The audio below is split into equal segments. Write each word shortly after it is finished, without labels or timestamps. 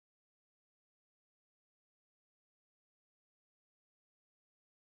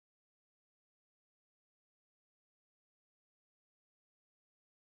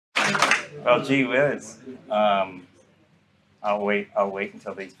Well, gee whiz. I'll wait. I'll wait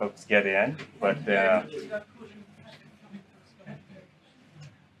until these folks get in. But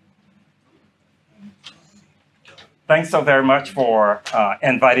thanks so very much for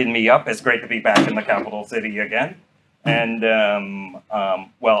inviting me up. It's great to be back in the capital city again. And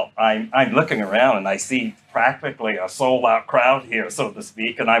well, I'm looking around and I see practically a sold-out crowd here, so to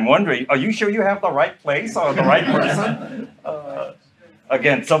speak. And I'm wondering, are you sure you have the right place or the right person?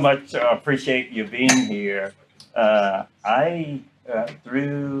 Again, so much appreciate you being here. I,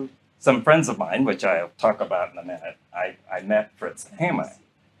 through some friends of mine, which I'll talk about in a minute, I met Fritz Hammer.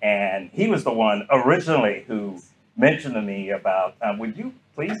 And he was the one originally who mentioned to me about, would you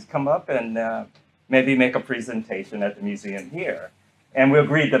please come up and maybe make a presentation at the museum here? And we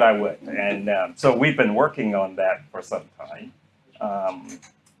agreed that I would. And so we've been working on that for some time.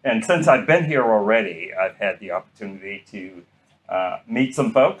 And since I've been here already, I've had the opportunity to meet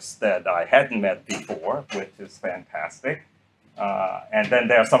some folks that I hadn't met before, which is fantastic. And then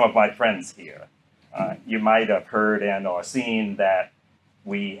there are some of my friends here. You might have heard and or seen that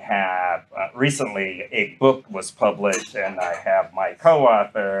we have recently a book was published, and I have my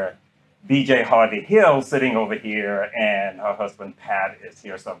co-author, BJ Harvey Hill, sitting over here, and her husband Pat is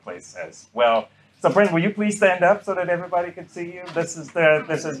here someplace as well. So Brenda, will you please stand up so that everybody can see you? This is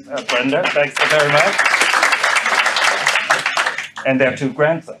Brenda. Thanks so very much. And their two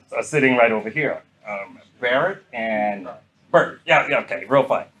grandsons are sitting right over here, Barrett and Bert. Yeah, okay, real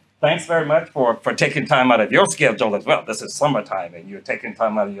fine. Thanks very much for taking time out of your schedule as well. This is summertime, and you're taking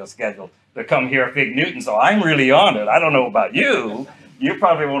time out of your schedule to come here at Fig Newton. So I'm really honored. I don't know about you. You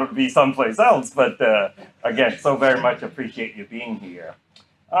probably want to be someplace else, but again, so very much appreciate you being here.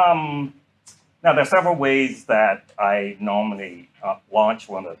 Now, there are several ways that I normally launch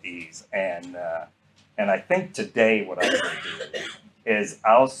one of these, and I think today what I'm going to do is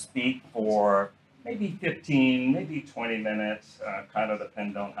I'll speak for maybe 15, maybe 20 minutes, kind of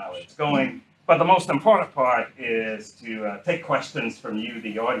depend on how it's going. But the most important part is to take questions from you,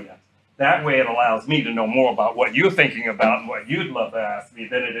 the audience. That way it allows me to know more about what you're thinking about and what you'd love to ask me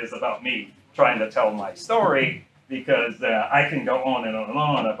than it is about me trying to tell my story, because I can go on and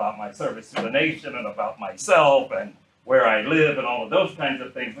on about my service to the nation and about myself and where I live and all of those kinds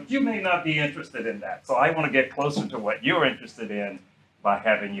of things, but you may not be interested in that. So I want to get closer to what you're interested in by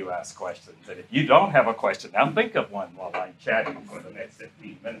having you ask questions. And if you don't have a question, now think of one while I'm chatting for the next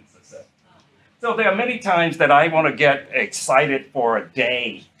 15 minutes or so. So there are many times that I want to get excited for a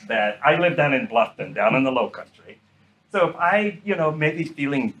day that I live down in Bluffton, down in the Low Country. So if I, maybe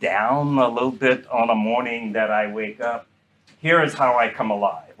feeling down a little bit on a morning that I wake up, here is how I come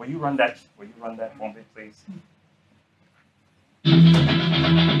alive. Will you run that for me, please?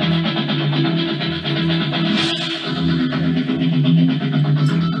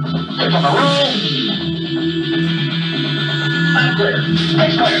 On the roll. I'm clear.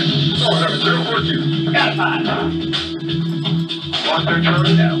 Space clear. Door number 042. Got it, 5. 1 third turn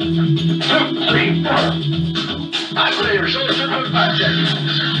down. 2, 3, 4. I'm clear. Shoulder circle 5 seconds.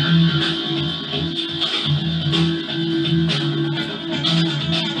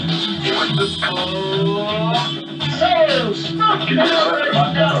 Here with the call. So, stop. Get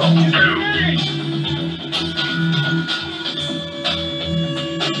out. 2.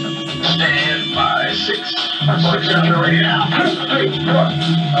 Stand by 6. I'm going to right now. 2, 3, 4.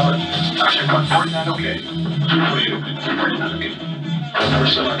 Action cut 49, okay. 248, okay. 249, okay. We're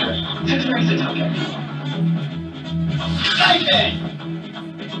still okay. 636, okay. Nice day.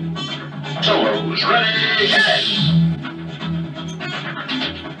 Solos, ready, head.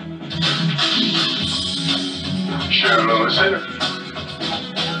 Shallow center.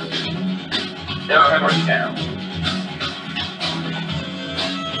 Now head right down.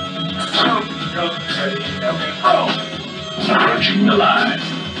 Ready, pro. Approaching the line.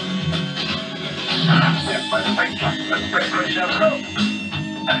 Step by the face. Let's break right down the road.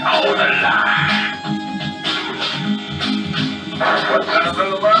 And hold the line. What's out of the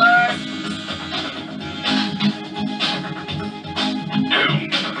line? 2.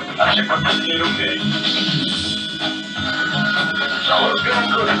 I should put the okay. So let's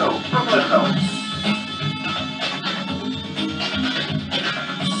go. Let's go.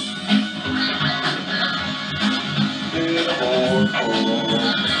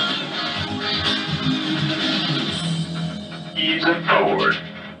 Ease it forward.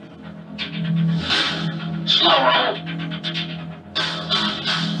 Slow roll.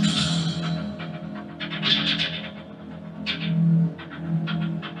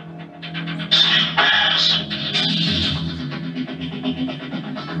 Pass.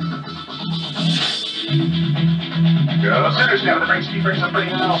 Go, sir. Just got to bring Steve bring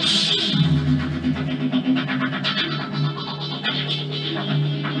somebody else.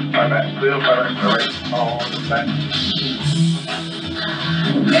 My back, wheel cover, correct, all on the back.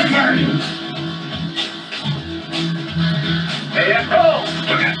 Get married. Hey, roll.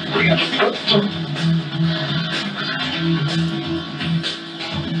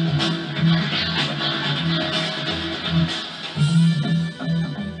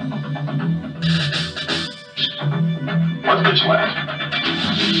 What's this left?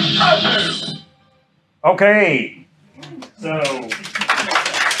 Okay, so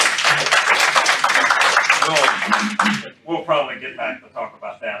we'll probably get back to talk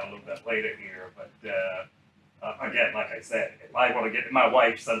about that a little bit later here, but again, like I said, if I want to get my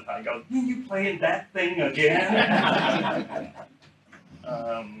wife sometimes goes, you playing that thing again?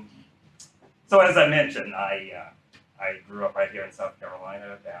 So as I mentioned, I grew up right here in South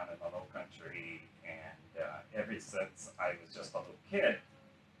Carolina, down in the Low Country, and ever since I was just a little kid,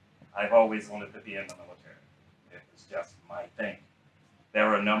 I've always wanted to be in the military. It was just my thing. There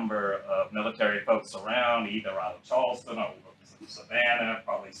were a number of military folks around, either out of Charleston or Savannah,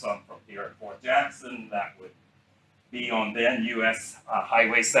 probably some from here at Fort Jackson that would be on then US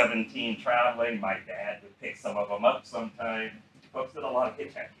Highway 17 traveling. My dad would pick some of them up sometime. Folks did a lot of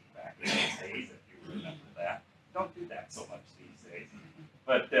hitchhiking back in those days, if you remember that. Don't do that so much these days.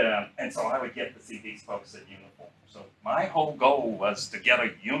 But, and so I would get to see these folks in uniform. So my whole goal was to get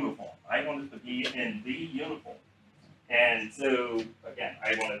a uniform. I wanted to be in the uniform. And so, again,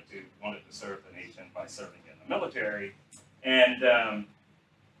 I wanted to serve the nation by serving in the military. And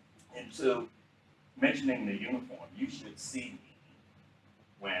so, mentioning the uniform, you should see me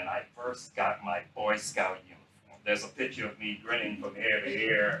when I first got my Boy Scout uniform. There's a picture of me grinning from ear to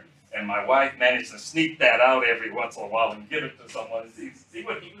ear. And my wife managed to sneak that out every once in a while and give it to someone to see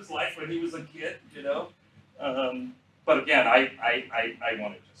what he was like when he was a kid, you know. But again, I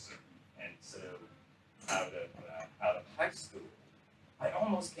wanted to serve, and so out of high school, I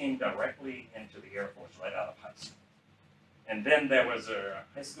almost came directly into the Air Force right out of high school. And then there was a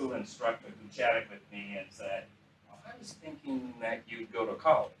high school instructor who chatted with me and said, well, I was thinking that you'd go to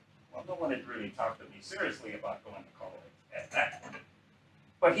college. Well, no one had really talked to me seriously about going to college at that point.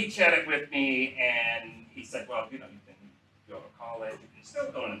 But he chatted with me and he said, well, you know, you can go to college, you can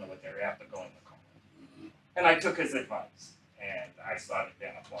still go in the military after going to college. And I took his advice and I started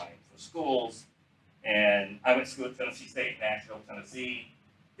then applying for schools. And I went to school at Tennessee State, Nashville, Tennessee.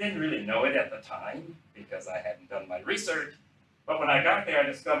 Didn't really know it at the time because I hadn't done my research. But when I got there, I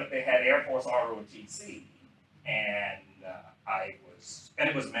discovered they had Air Force ROTC. And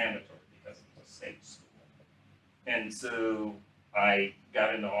it was mandatory because it was a state school. And so I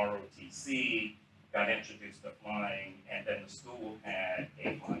got into ROTC, got introduced to flying, and then the school had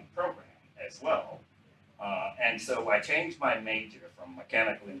a flying program as well. And so I changed my major from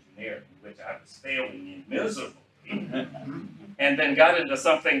mechanical engineering, which I was failing in miserably, and then got into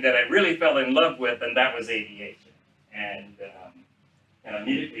something that I really fell in love with, and that was aviation. And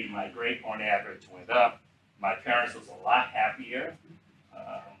immediately my grade point average went up. My parents was a lot happier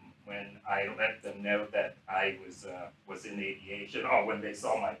when I let them know that I was in aviation, or when they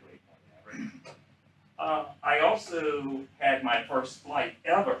saw my grade point average. I also had my first flight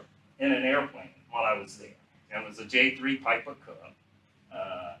ever in an airplane while I was there. It was a J3 Piper Cub,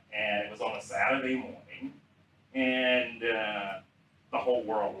 and it was on a Saturday morning, and the whole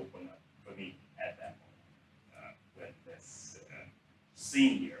world opened up for me at that point. When this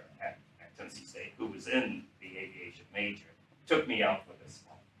senior at Tennessee State, who was in the aviation major, took me out for this flight.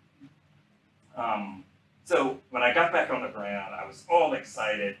 So when I got back on the ground, I was all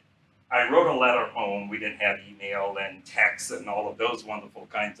excited. I wrote a letter home. We didn't have email and text and all of those wonderful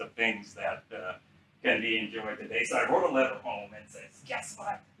kinds of things that can be enjoyed today. So I wrote a letter home and says, guess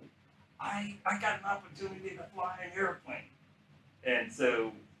what? I got an opportunity to fly an airplane. And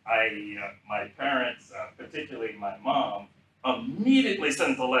so my parents, particularly my mom, immediately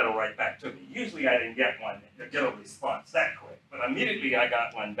sent the letter right back to me. Usually I didn't get a response that quick, but immediately I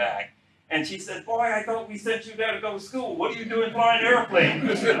got one back. And she said, boy, I thought we sent you there to go to school. What are you doing flying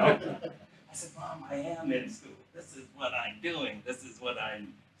airplanes? You know? I said, Mom, I am in school. This is what I'm doing. This is what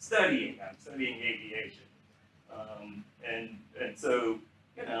I'm studying. I'm studying aviation. And so,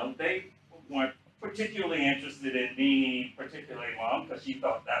 you know, they weren't particularly interested in me, particularly Mom, because she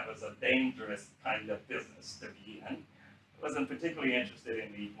thought that was a dangerous kind of business to be in. Wasn't particularly interested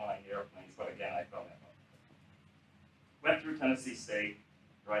in me flying airplanes, but again, I fell in love. Went through Tennessee State,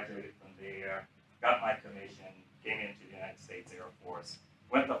 graduated from there, got my commission, came into the United States Air Force,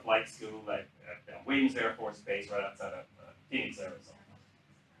 went to flight school at Williams Air Force Base right outside of Phoenix, Arizona.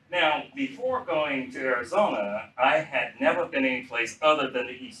 Now, before going to Arizona, I had never been any place other than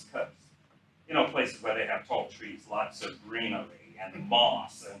the East Coast. You know, places where they have tall trees, lots of greenery and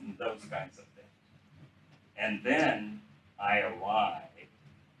moss and those kinds of things. And then I arrived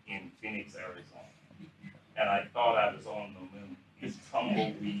in Phoenix, Arizona, and I thought I was on the moon. These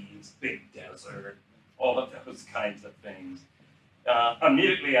tumbleweeds, big desert, all of those kinds of things.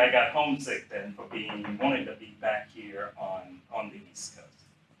 Immediately I got homesick then for wanting to be back here on the East Coast.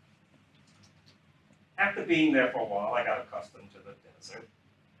 After being there for a while, I got accustomed to the desert,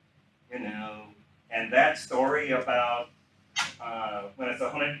 you know, and that story about when it's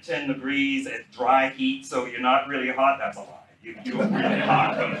 110 degrees, it's dry heat, so you're not really hot, that's a lie. You do it really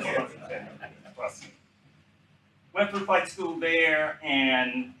hot when it's 110 degrees, trust me. Went through flight school there,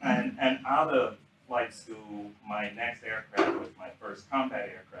 and out of flight school, my next aircraft was my first combat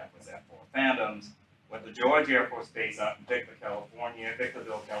aircraft was F-4 Phantoms. Went to George Air Force Base out in Victorville,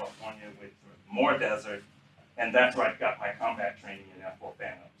 California, with more desert, and that's where I got my combat training in F-4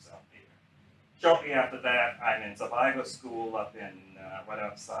 Phantoms out there. Shortly after that, I'm in survivor school up in right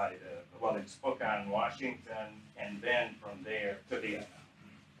outside in Spokane, Washington, and then from there to Vietnam.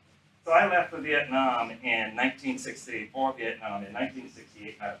 So I left for Vietnam in 1964. Vietnam in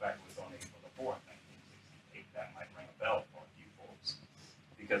 1968. Matter of fact, it was on April the 4th, 1968. That might ring a bell for a few folks,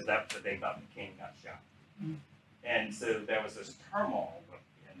 because that's the day Dr. King got shot. And so there was this turmoil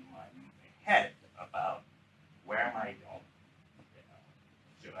in my head about where am I going? You know,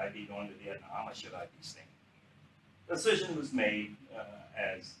 should I be going to Vietnam or should I be staying here? The decision was made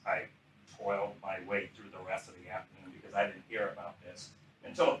as I toiled my way through the rest of the afternoon, because I didn't hear about this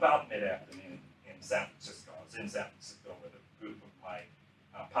until about mid-afternoon in San Francisco. I was in San Francisco with a group of my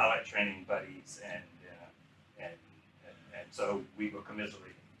pilot training buddies, and so we were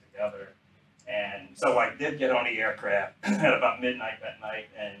commiserating together. And so I did get on the aircraft at about midnight that night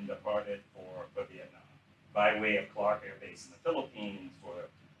and departed for Vietnam by way of Clark Air Base in the Philippines for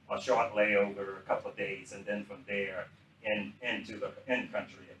a short layover, a couple of days, and then from there into the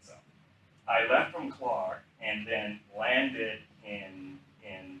in-country itself. I left from Clark and then landed in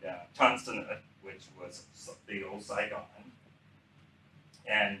Tungsten, which was the old Saigon,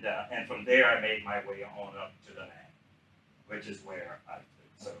 and from there I made my way on up to Da Nang, which is where I flew.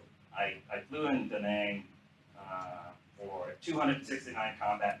 So I flew in Da Nang for 269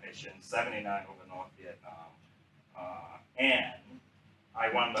 combat missions, 79 over North Vietnam, and I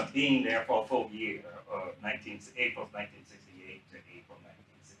wound up being there for a full year, of April 1968 to April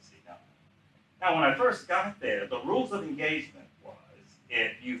 1969. Now, when I first got there, the rules of engagement was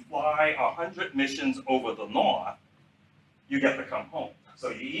if you fly 100 missions over the North, you get to come home. So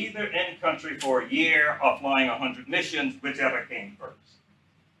you either in country for a year or flying 100 missions, whichever came first.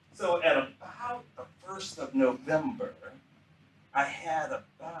 So at about the 1st of November, I had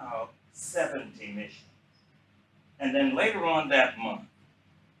about 70 missions. And then later on that month,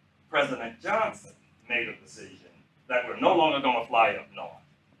 President Johnson made a decision that we're no longer going to fly up north.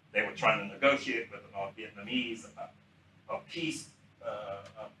 They were trying to negotiate with the North Vietnamese about a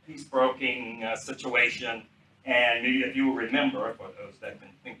peace-broking situation. And if you remember, for those that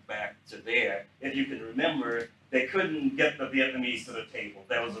can think back to there, if you can remember, they couldn't get the Vietnamese to the table.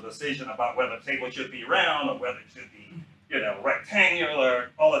 There was a decision about whether the table should be round or whether it should be,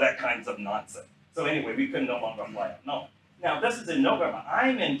 rectangular, all of that kinds of nonsense. So anyway, we could no longer fly up north. Now, this is in November.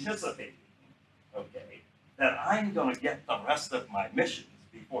 I'm anticipating, that I'm going to get the rest of my missions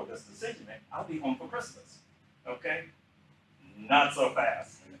before this decision. I'll be home for Christmas, Not so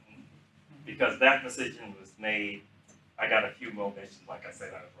fast, because that decision was made. I got a few more missions. Like I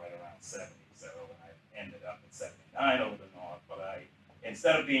said, I was right around 70, so I ended up at 79 over the North. But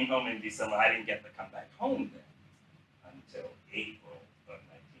instead of being home in December, I didn't get to come back home then until April of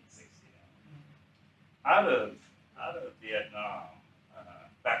 1969. Out of Vietnam,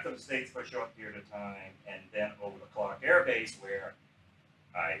 back to the States for a short period of time, and then over to Clark Air Base, where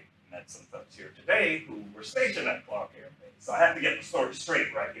I met some folks here today who were stationed at Clark Air Base. So I have to get the story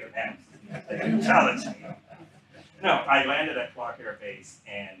straight right here now. They challenge me. No, I landed at Clark Air Base,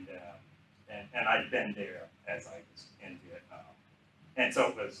 and I'd been there as I was in Vietnam. And so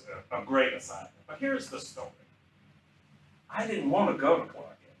it was a great assignment. But here's the story. I didn't want to go to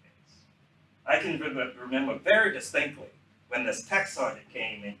Clark Air Base. I can remember very distinctly when this tech sergeant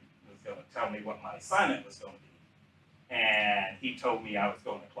came and was going to tell me what my assignment was going to be. And he told me I was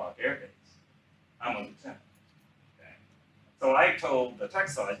going to Clark Air Base. I'm a lieutenant. So I told the tech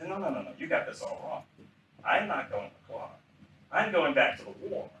sergeant, no, you got this all wrong. I'm not going to Clark. I'm going back to the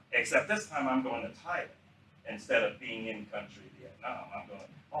war, except this time I'm going to Thailand instead of being in country Vietnam.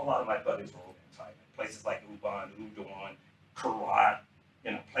 A lot of my buddies were over in Thailand, places like Ubon, Udon, Karat,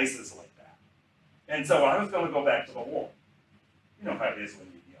 places And so I was going to go back to the war. You know how it is when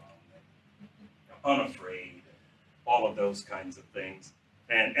you're young, unafraid, all of those kinds of things.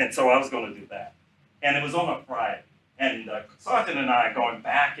 And so I was going to do that. And it was on a Friday. And Sergeant and I are going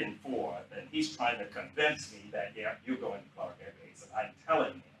back and forth, and he's trying to convince me that, yeah, you're going to Clark Air Base. And I'm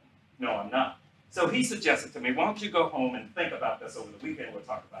telling him, no, I'm not. So he suggested to me, why don't you go home and think about this over the weekend? We'll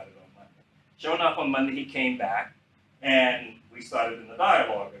talk about it on Monday. Sure enough, on Monday, he came back, and we started in the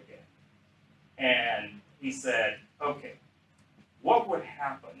dialogue again. And he said, okay, what would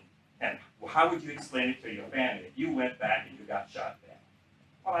happen, and how would you explain it to your family if you went back and you got shot down?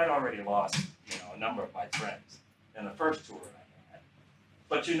 Well, I'd already lost, a number of my friends in the first tour I had.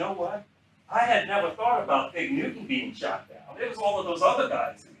 But you know what? I had never thought about Big Newton being shot down. It was all of those other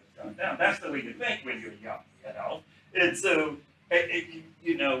guys who got shot down. That's the way you think when you're young, And so,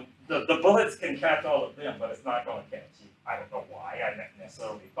 the bullets can catch all of them, but it's not going to catch you. I don't know why. I never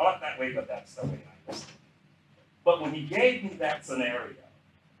necessarily thought that way, but that's the way I was. But when he gave me that scenario,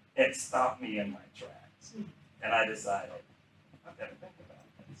 it stopped me in my tracks. And I decided, I've got to think about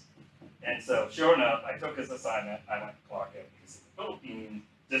this. And so, sure enough, I took his assignment. I went to Clark Air Base in the Philippines,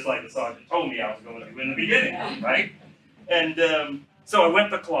 just like the sergeant told me I was going to do in the beginning, right? And so I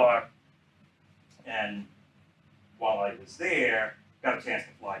went to Clark, and while I was there, got a chance to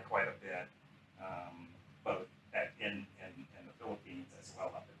fly quite a bit, both in the Philippines as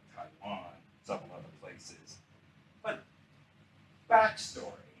well up in Taiwan, several other places. But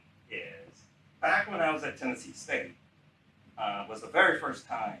backstory is, back when I was at Tennessee State, was the very first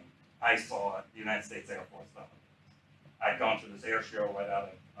time I saw the United States Air Force Thunderbirds. I'd gone to this air show right out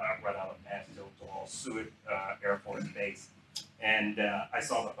of Nashville to all Seward Air Force Base, and I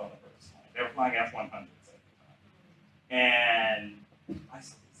saw the Thunderbirds flying. They were flying F-100s at the time. And I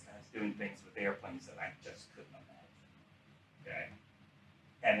saw these guys doing things with airplanes that I just couldn't imagine. Okay?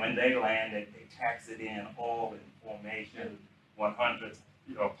 And when they landed, they taxied in all in formation, 100s,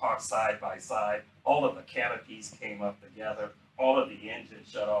 parked side by side. All of the canopies came up together. All of the engines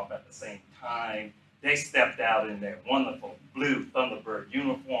shut off at the same time. They stepped out in their wonderful blue Thunderbird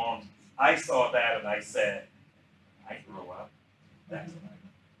uniforms. I saw that and I said, I grew up. That's what I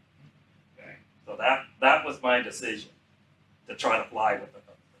do. Okay? So that was my decision, to try to fly with the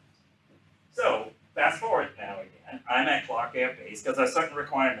Thunderbirds. So fast forward now again. I'm at Clark Air Base because there's certain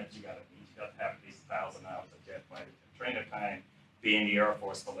requirements you got to meet. You got to have at least 1,000 hours of jet fighter trainer time, be in the Air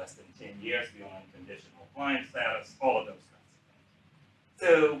Force for less than 10 years, be on conditional flying status, all of those kinds of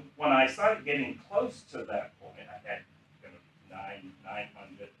things. So when I started getting close to that point, I had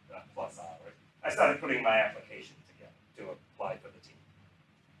 900 plus hours, I started putting my application together to apply for the team.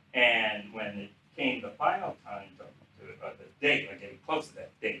 And when it came the final time to the date, or getting close to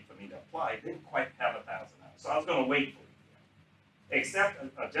that date for me to apply, I didn't quite have 1,000 hours. So I was going to wait for a year. Except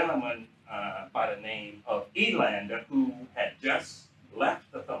a gentleman by the name of Elander, who had just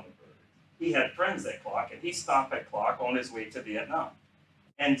left the Thunderbird. He had friends at Clark, and he stopped at Clark on his way to Vietnam.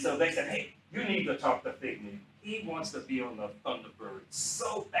 And so they said, hey, you need to talk to Big Newton. He wants to be on the Thunderbird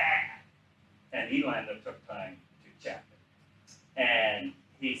so bad. And Elander took time to chat with him. And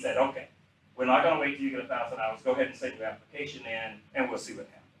he said, okay, we're not going to wait till you get 1,000 hours. Go ahead and send your application in, and we'll see what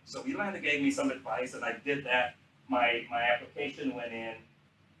happens. So Elander gave me some advice, and I did that. My application went in.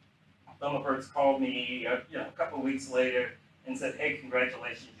 Thunderbirds called me a couple of weeks later and said, hey,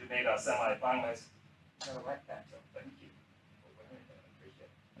 congratulations, you made our semifinalists. I got to write that, so thank you. I appreciate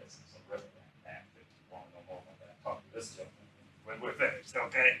it. This is a really bad if you want to know more about that. Talk to this gentleman when we're finished,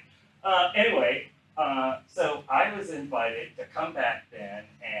 okay? Anyway, so I was invited to come back then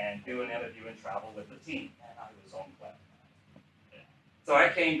and do an interview and travel with the team, and I was on cloud nine. Yeah. So I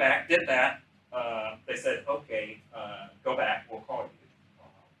came back, did that. They said, okay, go back, we'll call you.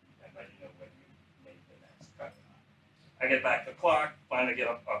 And let you know when you made the next cut. I get back to Clark, finally get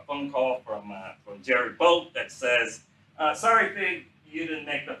a phone call from Jerry Bolt that says, sorry, Fig, you didn't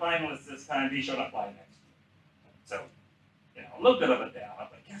make the finalists this time, be sure to fly next year. So, a little bit of a down,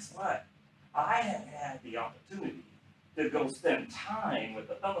 but guess what? I had had the opportunity to go spend time with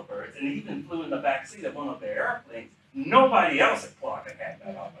the Thunderbirds and even flew in the backseat of one of their airplanes. Nobody else at Clark had had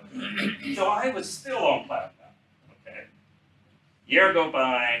that opportunity. So I was still on cloud nine, okay? Year go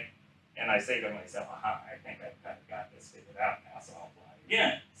by, and I say to myself, aha, I think I've kind of got this figured out now, so I'll fly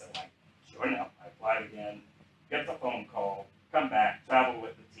again. So sure enough, I fly again, get the phone call, come back, travel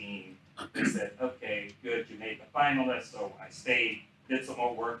with the team. They said, okay, good, you made the finalists, so I stayed, did some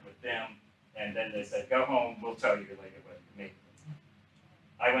more work with them, and then they said, go home, we'll tell you later whether you made it.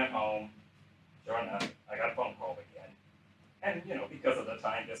 I went home, sure enough, I got a phone call again. And, because of the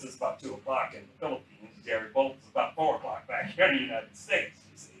time, this is about 2 o'clock in the Philippines, Jerry Bolt is about 4 o'clock back here in the United States,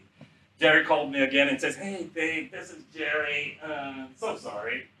 you see. Jerry called me again and says, "Hey, Big, this is Jerry. So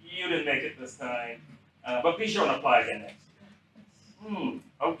sorry, you didn't make it this time, but be sure to apply again next year."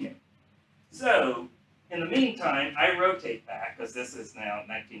 Okay. So, in the meantime, I rotate back, because this is now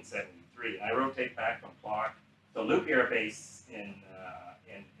 1973, and I rotate back from Clark to Luke Air Base in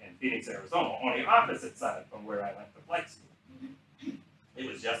Phoenix, Arizona, on the opposite side from where I went to flight school. It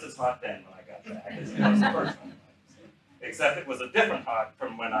was just as hot then when I got back as it was the first time. Except it was a different hot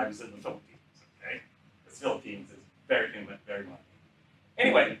from when I was in the Philippines, okay? Because Philippines is very humid, very muggy.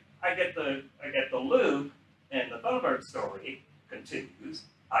 Anyway, I get the loop, and the Thunderbird story continues.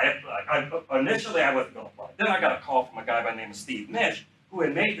 Initially, I wasn't going to fly. Then I got a call from a guy by the name of Steve Mish, who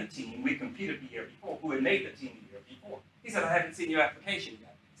had made the team. We competed the year before, who had made the team the year before. He said, "I haven't seen your application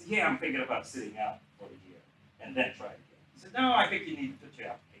yet." I said, "Yeah, I'm thinking about sitting out for a year and then try again." He said, "No, I think you need to put your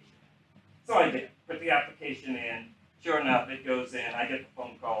application in." So I did, put the application in. Sure enough, it goes in. I get the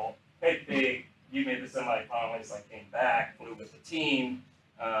phone call. "Hey, Big, you made the semifinals." I came back, flew with the team.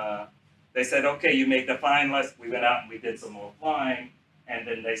 They said, "Okay, you made the finalists." We went out and we did some more flying. And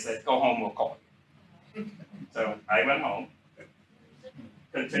then they said, "Go home, we'll call you." So I went home,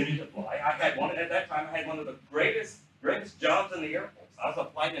 continued to fly. At that time, I had one of the greatest jobs in the Air Force. I was a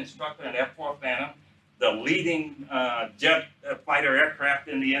flight instructor in F-4 Phantom, the leading jet fighter aircraft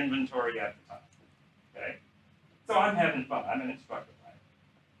in the inventory at the time. Okay? So I'm having fun. I'm an instructor.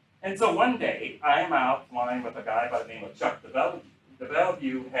 And so one day, I'm out flying with a guy by the name of Chuck DeBellevue.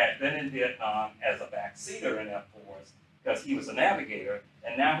 DeBellevue had been in Vietnam as a backseater in F-4s because he was a navigator,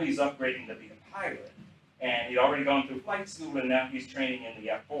 and now he's upgrading to be a pilot. And he'd already gone through flight school, and now he's training in the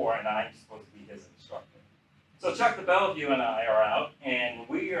F-4, and I'm supposed to be his instructor. So Chuck DeBellevue and I are out, and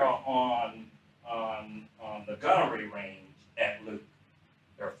we are on the gunnery range at Luke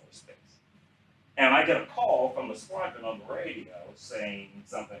Air Force Base. And I get a call from the squadron on the radio saying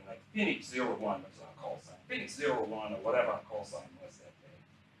something like Phoenix 01 was our call sign. Phoenix 01 or whatever our call sign was that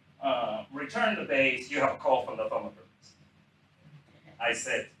day. Return to base, you have a call from the Thunderbirds. I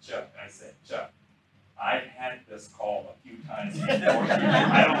said, Chuck, I've had this call a few times before.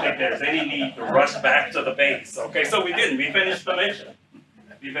 I don't think there's any need to rush back to the base. Okay, so we didn't. We finished the mission.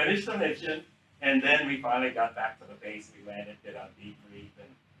 And then we finally got back to the base. We landed, did our debrief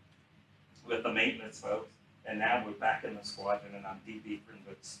with the maintenance folks. And now we're back in the squadron, and I'm debriefing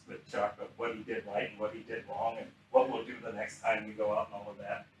with Chuck of what he did right and what he did wrong and what we'll do the next time we go out and all of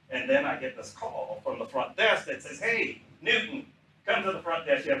that. And then I get this call from the front desk that says, "Hey, Newton, come to the front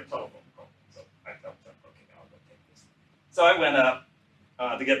desk, you have a telephone call." So I tell Chuck, "Okay, I'll go take this." So I went up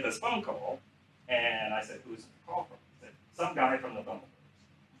to get this phone call, and I said, "Who's the call from?" He said, "Some guy from the Thunderbirds."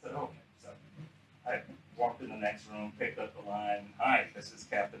 I said, "Okay." So I walked in the next room, picked up the line. "Hi, this is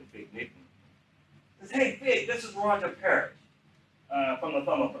Captain Big Newton." He says, "Hey, Big, this is Roger Parrish from the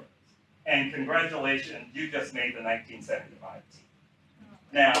Thunderbirds. And congratulations, you just made the 1975 team."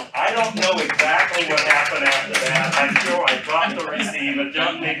 Now, I don't know exactly what happened after that. I'm sure I dropped the receiver,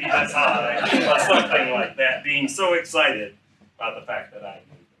 jumped maybe this high, or something like that, being so excited about the fact that I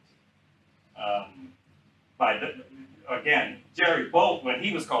made the team. Again, Jerry Bolt, when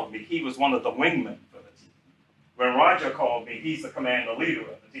he was called me, he was one of the wingmen for the team. When Roger called me, he's the commander leader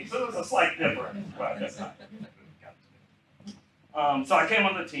of the team. So there's a slight difference by this time. So I came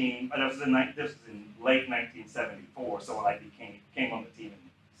on the team, and this was in late 1974, so I came on the team and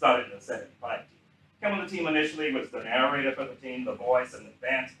started in the 75 team. Came on the team initially, was the narrator for the team, the voice and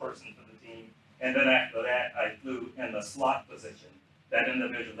advanced person for the team, and then after that, I flew in the slot position, that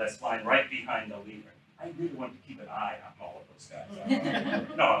individual that's flying right behind the leader. I really wanted to keep an eye on all of those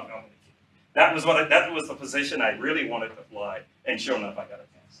guys. No. That was the position I really wanted to fly, and sure enough, I got a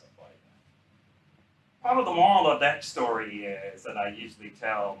chance to fly that. Part of the moral of that story is, and I usually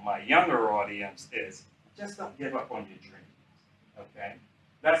tell my younger audience, is just don't give up on your dreams, okay?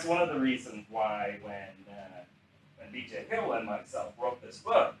 That's one of the reasons why when B.J. Hill and myself wrote this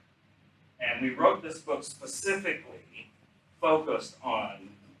book, and we wrote this book specifically focused on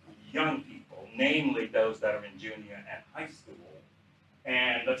young people, namely those that are in junior and high school.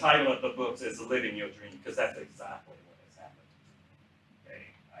 And the title of the book is Living Your Dream, because that's exactly what has happened. Okay,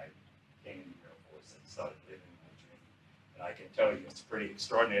 I came in the Air Force and started living my dream. And I can tell you it's a pretty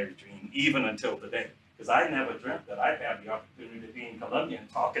extraordinary dream, even until today. Because I never dreamt that I'd have the opportunity to be in Columbia and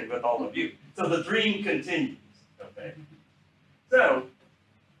talking with all of you. So the dream continues, okay? So,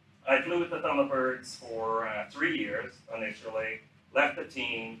 I flew with the Thunderbirds for 3 years initially, left the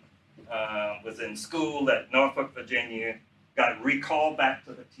team, was in school at Norfolk, Virginia, got recalled back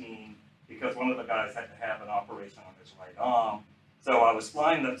to the team because one of the guys had to have an operation on his right arm. So I was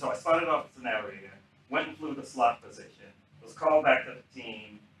flying so I started off as a narrator, went and flew the slot position, was called back to the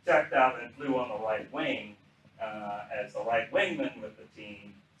team, checked out and flew on the right wing as the right wingman with the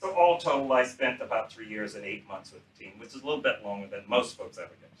team. So all total, I spent about 3 years and 8 months with the team, which is a little bit longer than most folks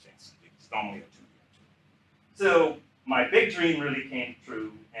ever get a chance to do. It's normally a 2-year tour. So my big dream really came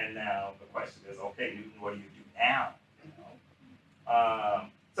true, and now the question is, okay, Newton, what do you do now? You know?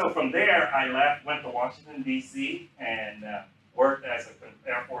 So from there, I left, went to Washington, D.C., and worked as an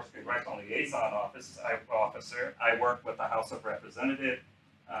Air Force Congressional Liaison officer. I worked with the House of Representatives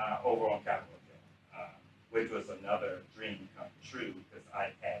over on Capitol Hill, which was another dream come true because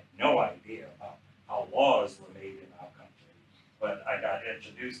I had no idea about how laws were made in our country. But I got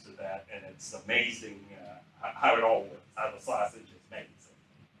introduced to that, and it's amazing how it all works, how the sausage is made.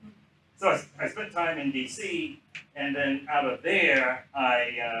 So I spent time in D.C., and then out of there,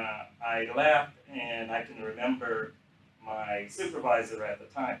 I left, and I can remember my supervisor at the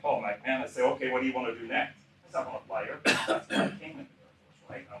time, Paul McMahon, said, okay, what do you want to do next? I said, I want to fly airplanes. That's why I came into the Air Force,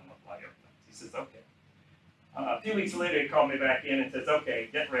 right? I want to fly airplanes. He says, okay. A few weeks later, he called me back in and says, okay,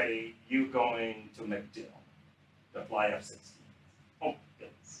 get ready. You're going to MacDill to fly F-16. Oh,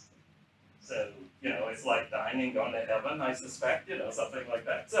 goodness. So, you know, it's like dying and going to heaven, I suspect, you know, something like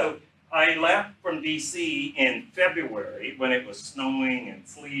that. So I left from D.C. in February when it was snowing and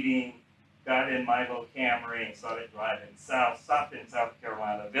sleeting, got in my little Camry and started driving south, stopped in South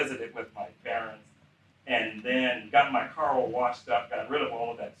Carolina, visited with my parents, and then got my car all washed up, got rid of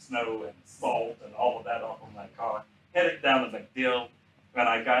all of that snow and salt and all of that off of my car, headed down to MacDill. When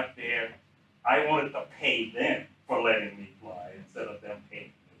I got there, I wanted to pay them for letting me fly instead of them paying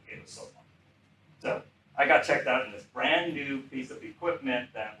me. It was so fun. So I got checked out in this brand new piece of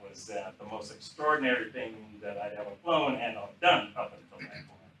equipment that was the most extraordinary thing that I'd ever flown and done up until that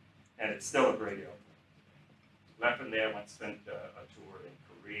point. And it's still a great airplane. Left from there, went spent a tour in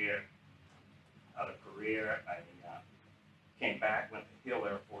Korea. Out of Korea, I came back, went to Hill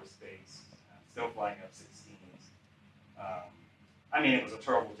Air Force Base, still flying F-16s. I mean, it was a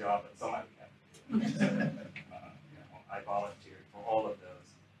terrible job, but somebody had to do it. I volunteered for all of those.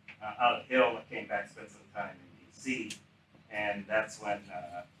 Out of Hill, I came back, spent some time in D.C., and that's when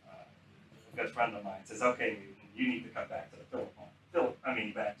a good friend of mine says, okay, you need to come back to the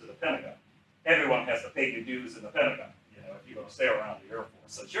back to the Pentagon. Everyone has to pay your dues in the Pentagon, you know, if you're going to stay around the Air Force.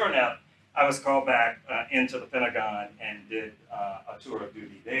 So sure enough, I was called back into the Pentagon and did a tour of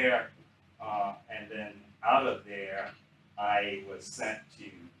duty there. And then out of there, I was sent to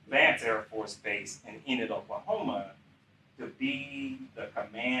Vance Air Force Base in Enid, Oklahoma, to be the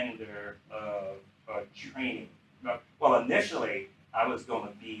commander of training. Well, initially, I was going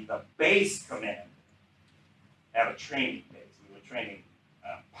to be the base commander at a training base. We were training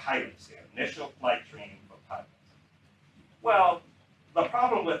pilots there, initial flight training for pilots. Well, the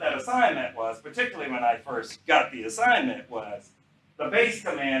problem with that assignment was, particularly when I first got the assignment, was the base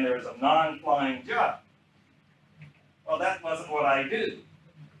commander is a non-flying job. Well, that wasn't what I do.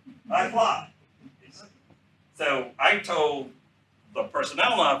 I fly. So I told the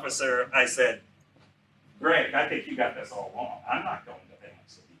personnel officer, I said, Greg, I think you got this all wrong. I'm not going to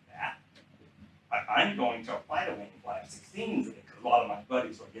Vance to do that. I'm going to fly to wing fly F-16s because a lot of my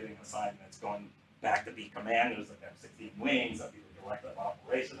buddies were getting assignments going back to be commanders of F-16 wings, I'd be the director of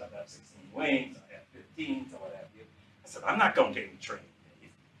operation of F-16 wings, F-15s, or what have you. I said, I'm not going to any training.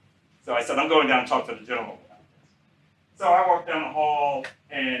 So I said, I'm going down and talk to the general about this. So I walked down the hall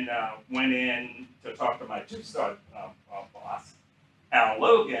and went in to talk to my two-star boss, Al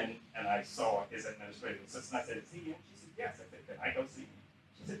Logan, and I saw his administrative assistant. I said, is he in? She said, yes. I said, can I go see him?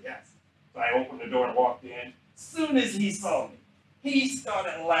 She said, yes. So I opened the door and walked in. As soon as he saw me, he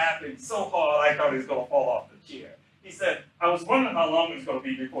started laughing so hard I thought he was going to fall off the chair. He said, I was wondering how long it was going to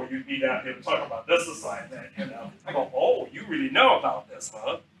be before you'd be down here to talk about this assignment, you know. I go, oh, you really know about this,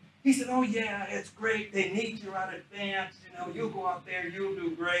 huh? He said, oh yeah, it's great. They need you out at Vance, you know, you'll go out there, you'll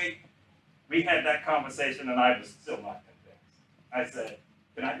do great. We had that conversation and I was still not convinced. I said,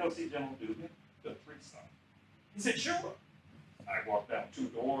 can I go see General Dugan, the 3-star? He said, sure. I walked down 2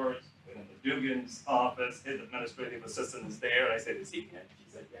 doors, went into Dugan's office, his administrative assistant is there, and I said, is he in?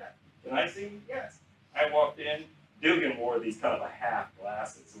 She said, yeah. Can I see him? Yes. I walked in, Dugan wore these kind of a half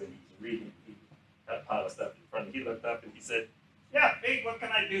glasses when he's reading. He had a pile of stuff in front of him. He looked up and he said, yeah, hey, what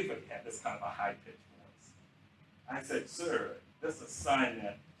can I do for you? He had this kind of a high-pitched voice. I said, sir, this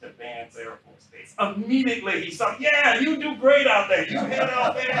assignment to Vance Air Force Base. Immediately he said, yeah, you do great out there. You head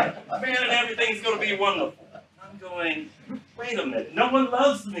out there, man, and everything's going to be wonderful. I'm going, wait a minute, no one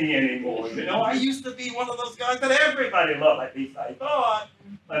loves me anymore. You know, I used to be one of those guys that everybody loved, at least I thought,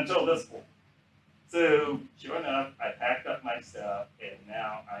 until this point. So, sure enough, I packed up my stuff, and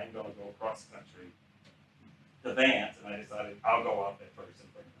now I'm going to go cross country the vans, and I decided I'll go out there first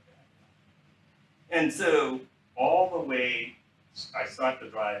and bring the van. And so all the way, I start to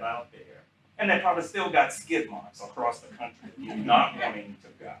drive out there, and they probably still got skid marks across the country, you not wanting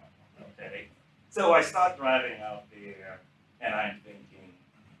to go, okay? So I start driving out there, and I'm thinking,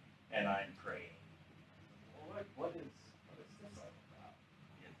 and I'm praying, well, what is this all about?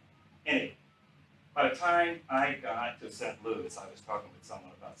 Anyway, by the time I got to St. Louis, I was talking with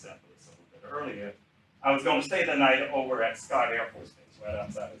someone about St. Louis a little bit earlier. I was going to stay the night over at Scott Air Force Base, right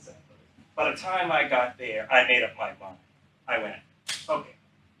outside of St. Louis. By the time I got there, I made up my mind. I went, okay,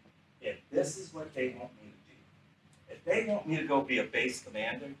 if this is what they want me to do, if they want me to go be a base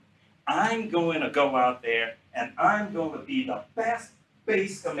commander, I'm going to go out there and I'm going to be the best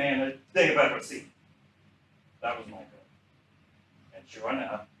base commander they've ever seen. That was my goal. And sure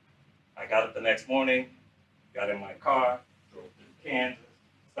enough, I got up the next morning, got in my car, drove through Kansas,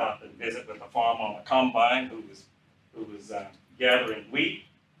 stopped and visit with the farm on a combine who was gathering wheat.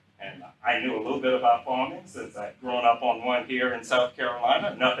 And I knew a little bit about farming since I'd grown up on one here in South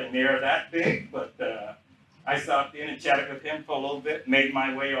Carolina. Nothing near that big, but I stopped in and chatted with him for a little bit, made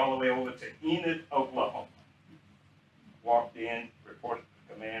my way all the way over to Enid, Oklahoma. Walked in, reported to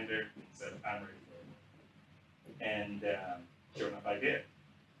the commander, and said, I'm ready for it. And sure enough, I did.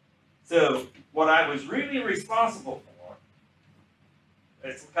 So what I was really responsible for,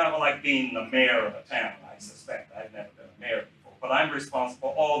 it's kind of like being the mayor of a town, I suspect. I've never been a mayor before, but I'm responsible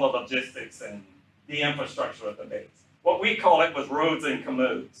for all the logistics and the infrastructure of the base. What we call it was roads and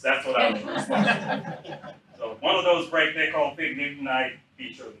commodes. That's what I was responsible for. So if one of those break, they call Big Newton, I'd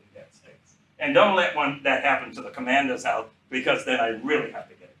be sure to get fixed. And don't let that happen to the commander's house, because then I really have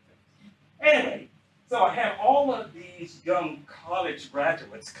to get it fixed. Anyway, so I had all of these young college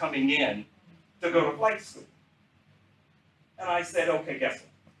graduates coming in to go to flight school. And I said, okay, guess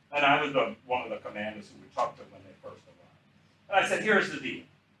what? And I was one of the commanders who we talked to when they first arrived. And I said, here's the deal.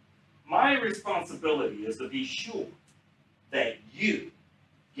 My responsibility is to be sure that you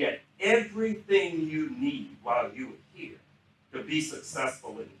get everything you need while you are here to be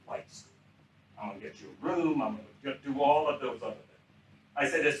successful in flight school. I'm going to get you a room. I'm going to do all of those other things. I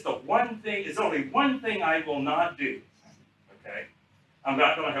said, it's only one thing I will not do, okay? I'm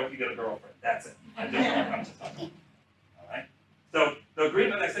not going to help you get a girlfriend. That's it. I'm just not going to. All right? So the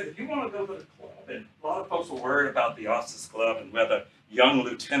agreement, I said, if you want to go to the club, and a lot of folks were worried about the officers club and whether young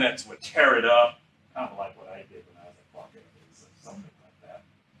lieutenants would tear it up, kind of like what I did when I was at Clark Air Base or something like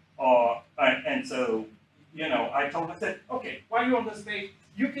that. And so, you know, I told them, I said, okay, while you're on this base,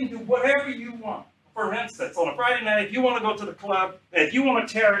 you can do whatever you want. For instance, on a Friday night, if you want to go to the club, if you want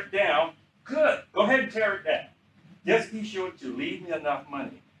to tear it down, good, go ahead and tear it down. Just be sure to leave me enough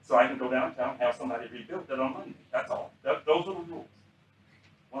money so I can go downtown and have somebody rebuild it on Monday. That's all. Those are the rules.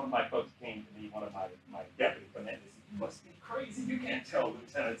 One of my folks came to me, one of my deputy commanders, said, you must be crazy. You can't tell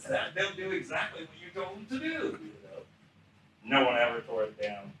lieutenants that. They'll do exactly what you told them to do. You know? No one ever tore it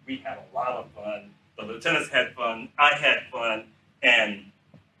down. We had a lot of fun. The lieutenants had fun. I had fun. And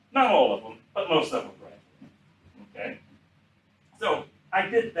not all of them, but most of them graduated. Okay? So I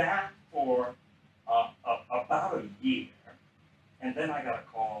did that for about a year. And then I got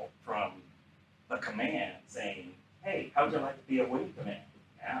a call from the command saying, hey, how'd you like to be a wing commander?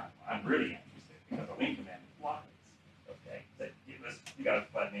 Yeah, I'm really interested because a wing commander flies. Okay? Said, you got a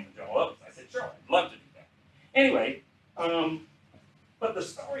buddy named Joe Oates. I said, sure, I'd love to do that. Anyway, but the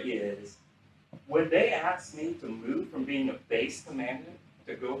story is, when they asked me to move from being a base commander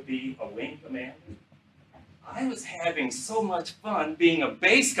to go be a wing commander, I was having so much fun being a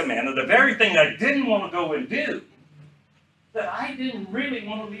base commander, the very thing I didn't want to go and do, that I didn't really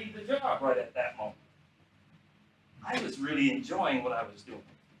want to leave the job right at that moment. I was really enjoying what I was doing.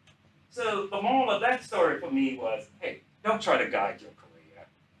 So the moral of that story for me was, hey, don't try to guide your career.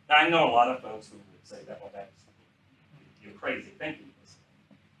 Now, I know a lot of folks who would say that, well, you're crazy thinking this.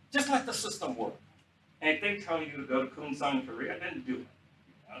 Just let the system work. And if they tell you to go to Kunsan, Korea, then do it.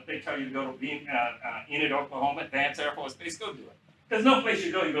 If they tell you to go to Enid, Oklahoma, Advanced Air Force Base, go do it. There's no place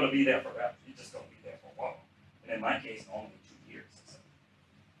you go, you're going to be there forever. You're just going to be there for a while. And in my case, only 2 years.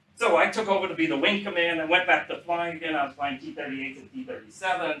 So I took over to be the wing command and went back to flying again. I was flying T-38s and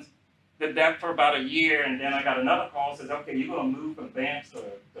T-37s. Did that for about a year, and then I got another call. Says, okay, you're going to move from Banff to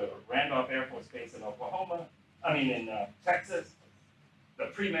Randolph Air Force Base in in Texas. The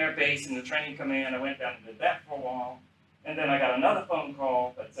premier base in the training command. I went down and did that for a while. And then I got another phone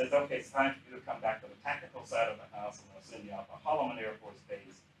call that says, okay, it's time for you to come back to the tactical side of the house. I'm going to send you out to Holloman Air Force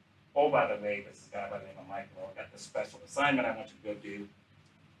Base. Oh, by the way, this is a guy by the name of Michael. I got this special assignment I want you to go do.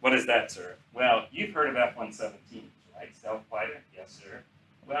 What is that, sir? Well, you've heard of F-117s, right? Stealth fighter? Yes, sir.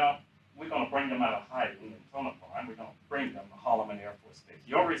 Well, we're going to bring them out of hiding in Tonopah, and we're going to bring them to Holloman Air Force Base.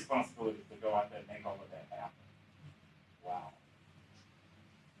 Your responsibility is to go out there and make all of that happen. Wow.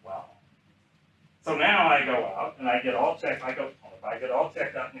 Wow. So now I go out and I get all checked. I get all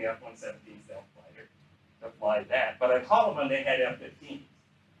checked out in the F-117 stealth fighter to fly that. But at Holloman, they had F-15s.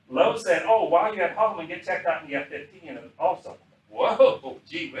 Lowe said, "Oh, while you're at Holloman, get checked out in the F-15." And also, whoa,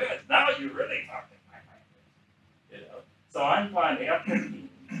 gee whiz, now you're really talking my language. You know. So I'm flying the F-15.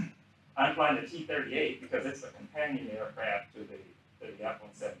 I'm flying the T-38 because it's the companion aircraft to the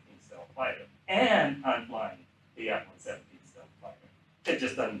F-117 stealth fighter, and I'm flying the F-117 stealth fighter. It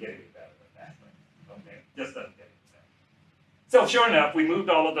just doesn't get any better than that. Okay, just doesn't get any better. So sure enough, we moved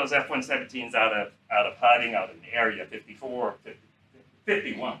all of those F-117s out of hiding out in Area 51.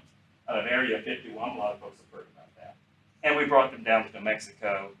 Out of Area 51, a lot of folks have heard about that. And we brought them down to New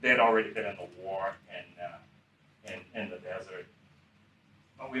Mexico. They had already been in the war in the desert.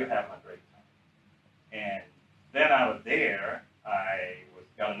 But we were having a great time. And then out of there, I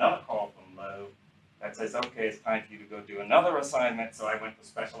got another call from Lowe that says, "Okay, it's time for you to go do another assignment." So I went to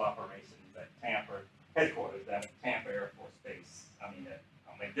Special Operations at Tampa, headquarters down at Tampa Air Force Base.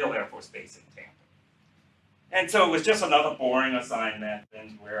 MacDill Air Force Base in Tampa. And so it was just another boring assignment,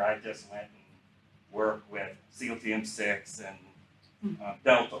 and where I just went and worked with SEAL Team 6 and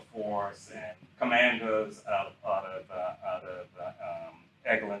Delta Force and commandos out of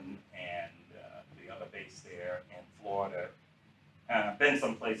Eglin and the other base there in Florida. Been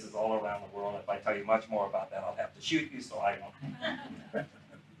some places all around the world. If I tell you much more about that, I'll have to shoot you, so I won't.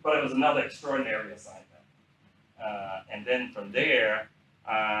 But it was another extraordinary assignment. And then from there,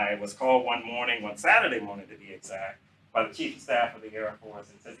 I was called one Saturday morning to be exact, by the Chief of Staff of the Air Force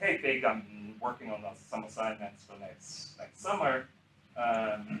and said, "Hey, Big, I'm working on some assignments for next summer.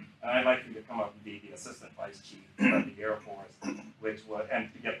 And I'd like you to come up and be the Assistant Vice Chief of the Air Force,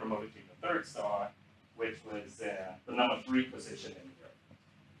 and to get promoted to the 3rd star, which was the number 3 position in the Air Force."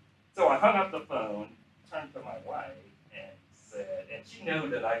 So I hung up the phone, turned to my wife, and said, and she knew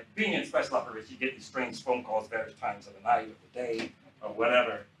that being in special operations, you get these strange phone calls various times of the night or the day or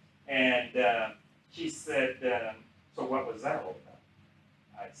whatever. And she said, "So what was that all about?"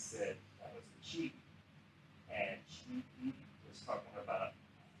 I said, "That was the chief." And she was talking about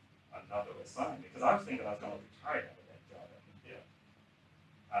another assignment, because I was thinking I was going to retire out of that job at MacDill.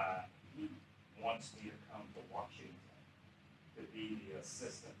 He wants me to come to Washington to be the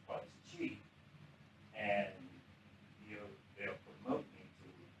Assistant Vice Chief, and they'll promote me to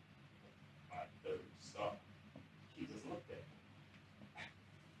my 3rd star. She just looked at me.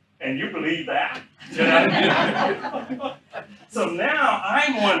 And you believe that? So now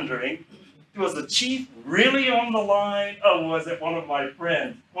I'm wondering, was the chief really on the line, or was it one of my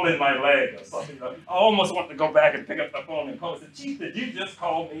friends pulling my leg or something? I almost want to go back and pick up the phone and call and say, "Chief, did you just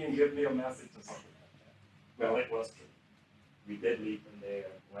call me and give me a message or something like that?" Well, it was true. We did leave from there,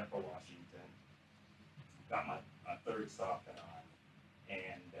 went for Washington, got my 3rd stop pin on,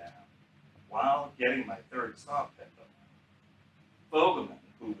 and while getting my 3rd stop pin on, Fogelman,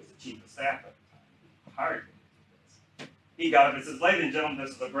 who was the Chief of Staff at the time, who hired me to do this, he got up and says, "Ladies and gentlemen,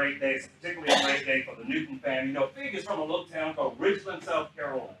 this is a great day. It's particularly a great day for the Newton family. You know, Fig is from a little town called Ridgeland, South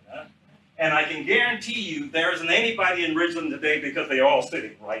Carolina. And I can guarantee you there isn't anybody in Ridgeland today because they're all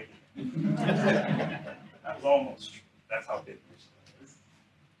sitting right here." That was almost true. That's how big Ridgeland is.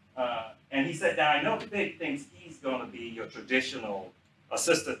 And he said, "Now, I know Fig thinks he's going to be your traditional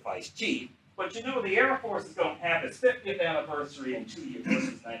Assistant Vice Chief, but you know the Air Force is going to have its 50th anniversary in 2 years. This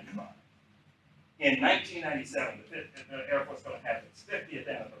is 95. In 1997, the Air Force is going to have its 50th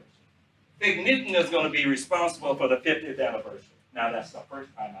anniversary. Fig Newton is going to be responsible for the 50th anniversary." Now, that's the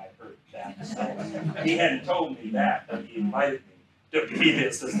first time I heard that story. He hadn't told me that, but he invited me to be the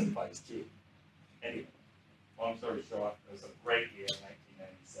Assistant Vice Chief. Anyway, long story short, it was a great year in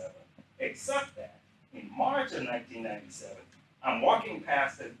 1997. Except that, in March of 1997, I'm walking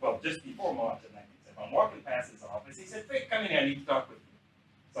past it, well, just before March of 1997, I'm walking past his office. He said, "Fig, come in here, I need to talk with you."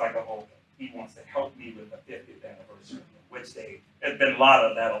 So I go, "Okay." He wants to help me with the 50th anniversary, which there's been a lot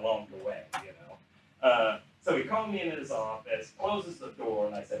of that along the way, you know. So he called me into his office, closes the door,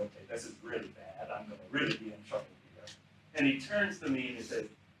 and I said, "Okay, this is really bad. I'm going to really be in trouble here." And he turns to me and he says,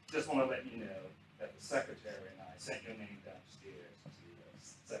 "Just want to let you know that the secretary and I sent your name downstairs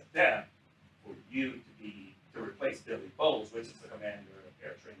to set down for you to replace Billy Bowles, which is the commander of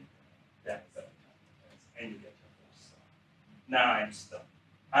Air Training down at 7 Company, and you get your 4th star." Now I'm stuck.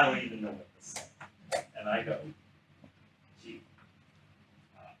 I don't even know what to say. And I go, "Gee,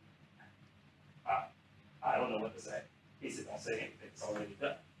 I don't know what to say." He said, "Don't say anything, it's already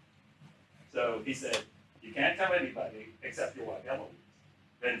done." So he said, "You can't tell anybody except your wife, Eloise."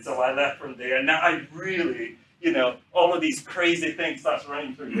 And so I left from there. Now I really, you know, all of these crazy things starts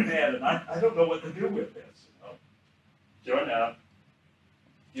running through your head, and I don't know what to do with this. You know? Sure enough,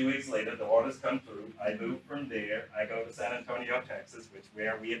 a few weeks later, the orders come through. I move from there. I go to San Antonio, Texas,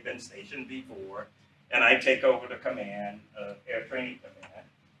 where we had been stationed before, and I take over the command, Air Training Command,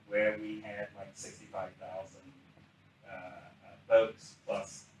 where we had like 65,000 folks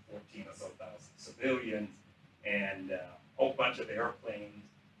plus 14 or so thousand civilians, and a whole bunch of airplanes,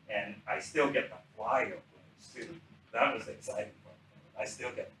 and I still get to fly airplanes too. That was the exciting part. I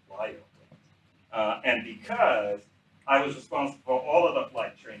still get to fly airplanes, and because I was responsible for all of the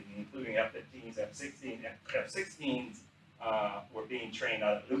flight training, including F-15s, F-16s. F-16s were being trained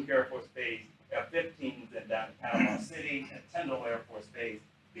out at Luke Air Force Base, F-15s and down in Panama City, at Tyndall Air Force Base,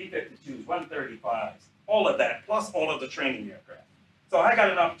 B-52s, 135s, all of that, plus all of the training aircraft. So I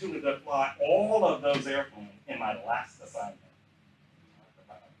got an opportunity to fly all of those airplanes in my last assignment.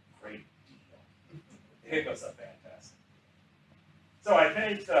 Great deal. It was a fantastic. So I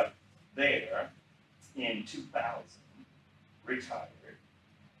finished up there in 2000. Retired.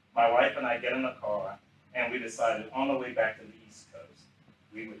 My wife and I get in the car, and we decided on the way back to the East Coast,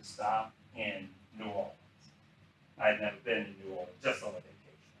 we would stop in New Orleans. I'd never been to New Orleans, just on a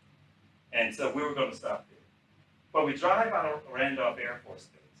vacation. And so we were going to stop there. But we drive out of Randolph Air Force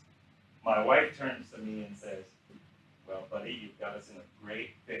Base. My wife turns to me and says, "Well, buddy, you've got us in a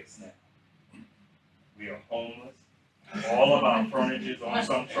great fix now. We are homeless. All of our furniture's on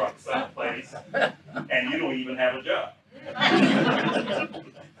some truck someplace, and you don't even have a job."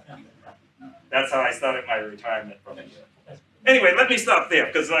 That's how I started my retirement from the Air Force. Anyway, let me stop there,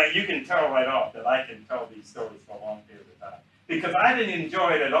 because you can tell right off that I can tell these stories for a long period of time. Because I didn't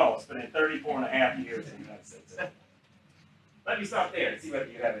enjoy it at all, spending 34 and a half years in the United States. Let me stop there and see whether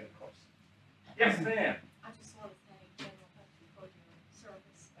you have any questions. Yes, ma'am. I just want to thank General Hutton for your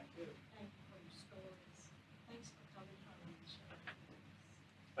service. Thank you. Thank you for your stories. Thanks for coming home and sharing.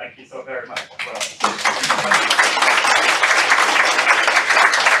 Thank you so very much.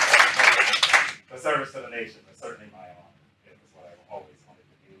 The service to the nation was certainly my honor. It was what I always wanted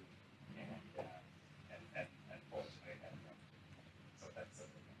to do, and fortunately, so that's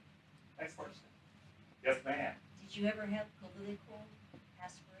something. Next question. Yes, ma'am. Did you ever have political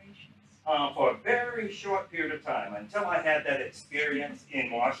aspirations? For a very short period of time, until I had that experience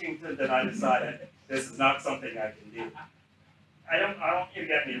in Washington, that I decided this is not something I can do. I don't. You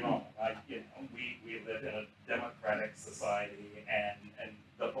get me wrong. We live in a democratic society, and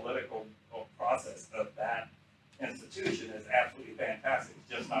the political process of that institution is absolutely fantastic. It's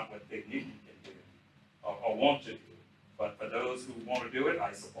just not what Big Newton can do or want to do. But for those who want to do it,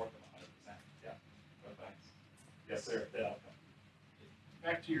 I support them 100%. Yeah. Well, thanks. Yes, sir. Then I'll come.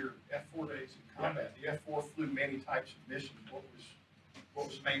 Back to your F-4 days in combat. The F-4 flew many types of missions. What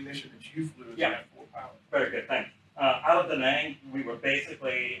was the main mission that you flew as an F-4 pilot? Very good. Thanks. Out of Da Nang, we were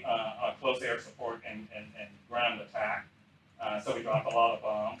basically close air support and ground attack. So we dropped a lot of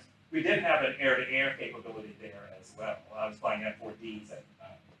bombs. We did have an air-to-air capability there as well. I was flying F-4Ds at the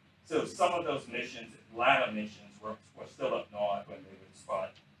time. So some of those missions, latter missions, were still up north when they would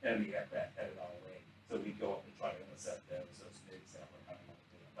spot enemy aircraft headed our way. So we'd go up and try to intercept those MiGs that were coming up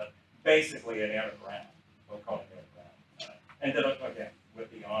there. But basically an air-to-ground. We'll call it air-to-ground. Ended up, again, with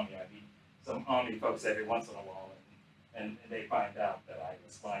the Army. I meet some Army folks every once in a while, and they find out that I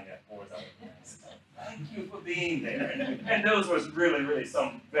was flying F-4s out of there. Thank you for being there. And those was really, really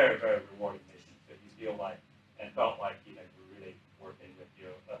some very, very rewarding missions that you feel like and felt like you were really working with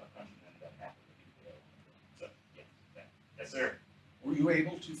your countrymen that happened to be there. So, yeah. Yes, sir. Were you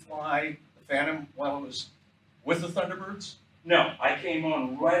able to fly the Phantom while it was with the Thunderbirds? No, I came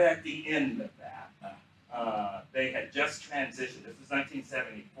on right at the end of that. They had just transitioned. This was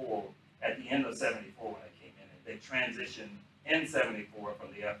 1974. At the end of 74 when I came in, and they transitioned in 74 from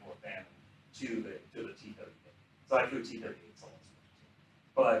the F-4 Phantom to the T-38. So I flew T-38s all this.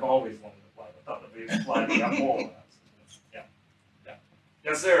 But I've always wanted to fly. I thought that we would fly the F-4 when I was. Yeah.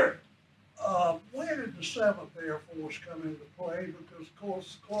 Yes, sir. Where did the 7th Air Force come into play? Because, of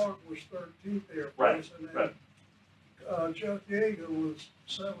course, Clark was 13th Air Force, Right, and then right. Chuck Yeager was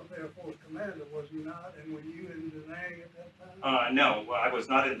 7th Air Force Commander, was he not? And were you in Da Nang at that time? No, I was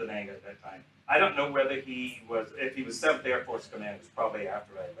not in Da Nang at that time. I don't know whether he was, if he was 7th Air Force Commander, it was probably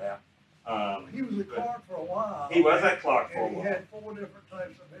after I left. He was at Clark for a while. He was at Clark for a And he while. had 4 different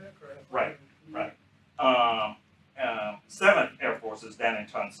types of aircraft. Right, right. 7th Air Force is down in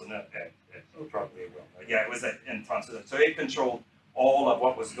Tonsonet, probably will. Yeah, it was in Tonsonet. So it controlled all of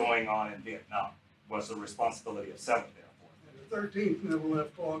what was going on in Vietnam, was the responsibility of 7th Air Force. And the 13th never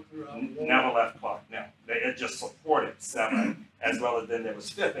left Clark throughout the war. Never left Clark, no. It just supported 7, as well as then there was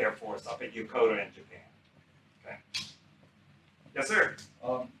 5th Air Force up at Yokota in Japan. Okay. Yes, sir.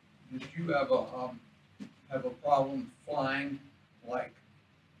 Did you have a problem flying, like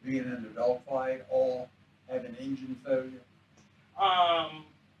being in a dogfight or having engine failure? I'll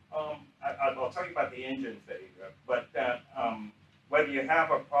tell you about the engine failure, but whether you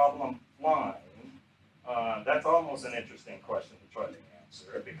have a problem flying, that's almost an interesting question to try to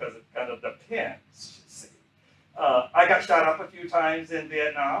answer because it kind of depends, you see. I got shot up a few times in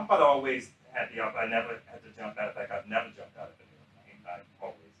Vietnam, but always had I never had to jump out. In fact, I've never jumped out of an airplane. I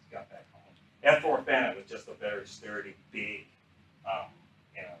always got back home. F-4 Phantom was just a very sturdy, big,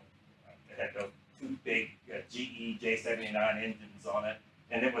 you know, it had those 2 big GE J79 engines on it,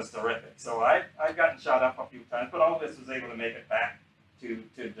 and it was terrific. So I've gotten shot up a few times, but always was able to make it back to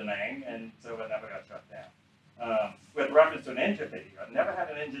Da Nang, and so I never got shut down. With reference to an engine failure, I never had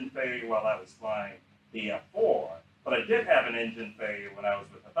an engine failure while I was flying the F-4, but I did have an engine failure when I was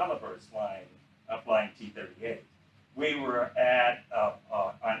with the Thunderbirds flying T-38. We were at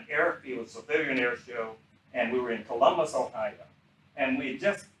an airfield, civilian air show, and we were in Columbus, Ohio. And we had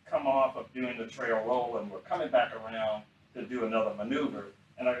just come off of doing the trail roll, and we're coming back around to do another maneuver.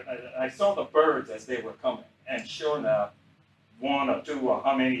 And I saw the birds as they were coming, and sure enough, 1 or 2 or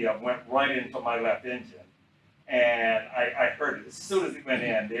how many of them went right into my left engine. And I heard it as soon as it went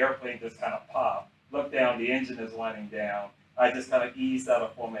in, the airplane just kind of popped. Looked down, the engine is winding down. I just kind of eased out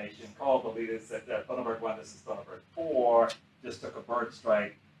of formation, called the leader, said Thunderbird 1, this is Thunderbird 4, just took a bird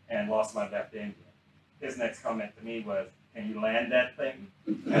strike and lost my left engine. His next comment to me was, can you land that thing?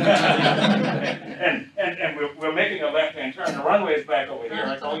 and we're making a left-hand turn. The runway is back over here.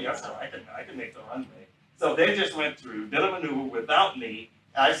 I said, oh yes, sir, I can make the runway. So they just went through, did a maneuver without me.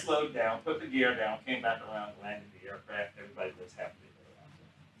 I slowed down, put the gear down, came back around, landed the aircraft. Everybody was happy.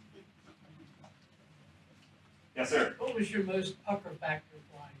 Yes, sir. What was your most pucker factor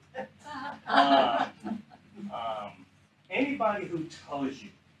flying? Anybody who tells you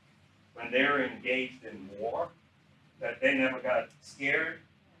when they're engaged in war that they never got scared,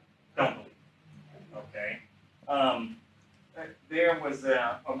 don't believe it. Okay. There was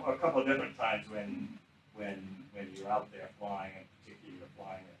a couple of different times when you're out there flying, and particularly you're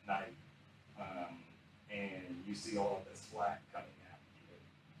flying at night, and you see all of this flak coming at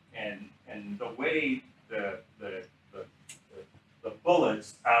you, and the way the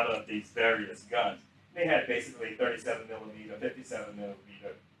bullets out of these various guns, they had basically 37 millimeter, 57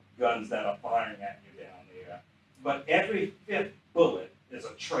 millimeter guns that are firing at you down there. But every 5th bullet is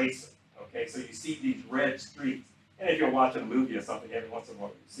a tracer. Okay, so you see these red streaks, and if you're watching a movie or something, every once in a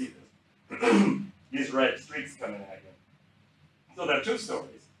while you see this. These red streaks coming at you. So there are 2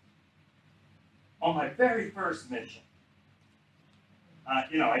 stories. On my very first mission,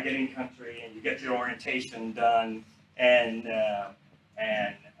 you know, I get in country and you get your orientation done, and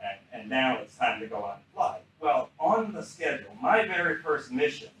now it's time to go out and fly. Well, on the schedule, my very first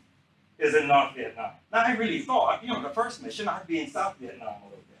mission is in North Vietnam. Now, I really thought, you know, the first mission I'd be in South Vietnam a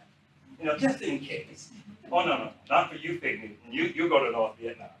little bit, you know, just in case. Oh, no, not for you, Big Newton. You go to North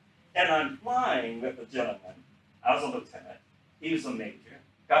Vietnam. And I'm flying with a gentleman. I was a lieutenant. He was a major.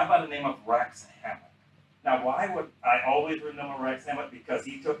 Guy by the name of Rex Hammett. Now, why would I always remember Rex Hammett? Because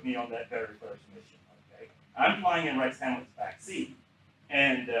he took me on that very first mission, okay? I'm flying in Rex Hammett's back seat,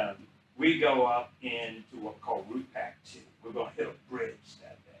 and we go up into what's called Route Pack 2. We're going to hit a bridge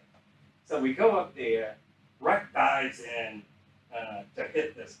that day. So we go up there, Rex dives in to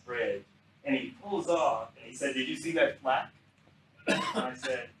hit this bridge, and he pulls off, and he said, did you see that flak? And I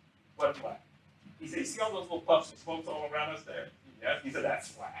said, what flak? He said, you see all those little puffs of smoke all around us there? Yes. He said, that's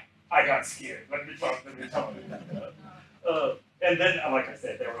flak. I got scared. Let me tell you. And then, like I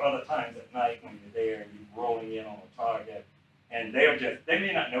said, there were other times at night when you're there and you're rolling in on a target, and they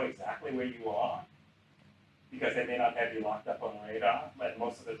may not know exactly where you are because they may not have you locked up on the radar, but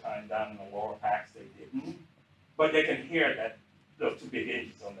most of the time down in the lower packs they didn't. But they can hear that those 2 big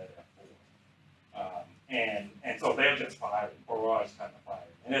engines on that F4. And so they're just firing, barrage kind of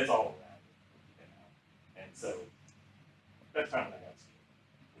firing, and it's all around you know. And so that's kind of what I got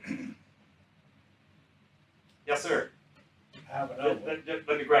scared. Yes, sir.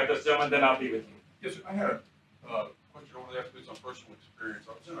 Let me grab this gentleman, then I'll be with you. Yes, sir. I had a question I wanted to ask based on personal experience.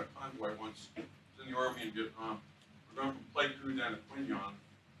 I was in a convoy once, I was in the Army in Vietnam. We're going from Pleiku down to Quy Nhon.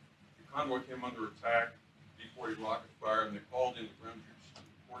 The convoy came under attack, B-40 rocket fire, and they called in the ground troops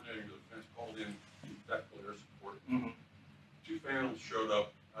coordinating the defense, called in tactical air support. 2 Phantoms showed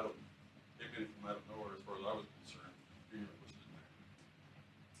up came in from out of nowhere as far as I was concerned. Junior enlisted man.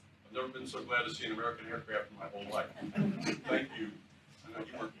 I've never been so glad to see an American aircraft in my whole life. Thank you. I know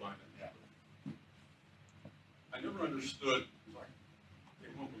you weren't flying it. I never understood, because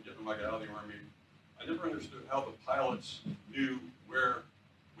I got out of the Army, I never understood how the pilots knew where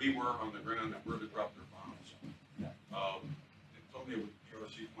we were on the ground and where to drop their bombs. They told me it was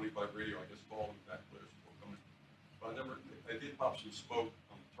PRC-25 radio, I guess, called them back clear support coming. But I did pop some smoke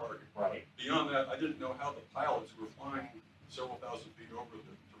on the target. Right. Beyond that, I didn't know how the pilots who were flying several thousand feet over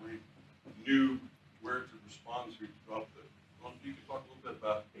the terrain knew where to respond to drop the. Well, you could talk a little bit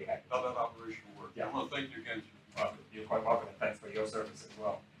about how that operation worked. Yeah. I want to thank you again. You're quite welcome, and thanks for your service as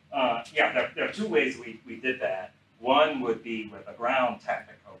well. Yeah, there are two ways we did that. One would be with a ground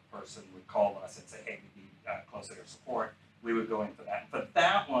tactical person would call us and say, hey, we need closer air support. We would go in for that. For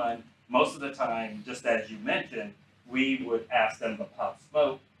that one, most of the time, just as you mentioned, we would ask them to pop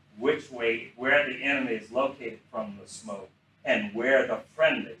smoke, which way, where the enemy is located from the smoke, and where the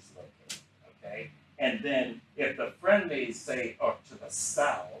friendly is located, okay? And then if the friendlies, say, are to the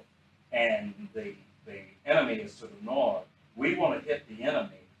south, and the enemy is to the north, we want to hit the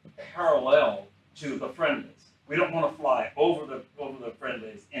enemy parallel to the friendlies. We don't want to fly over the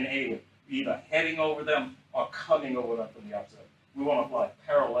friendlies in any way, either heading over them or coming over them from the opposite. We want to fly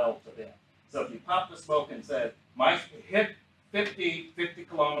parallel to them. So if you pop the smoke and said, hit 50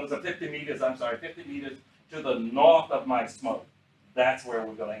 kilometers, or 50 meters, I'm sorry, 50 meters to the north of my smoke, that's where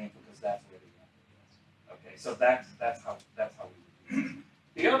we're going to aim for, because that's where the enemy is. Okay, so that's how we would do it.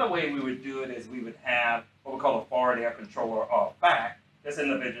 The other way we would do it is we would have what we call a forward air controller or FAC. This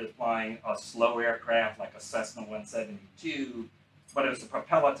individual is flying a slow aircraft like a Cessna 172, but it was a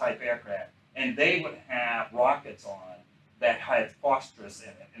propeller type aircraft. And they would have rockets on that had phosphorus in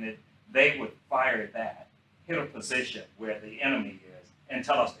it. And they would fire that, hit a position where the enemy is, and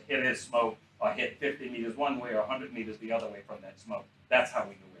tell us to hit his smoke or hit 50 meters one way or 100 meters the other way from that smoke. That's how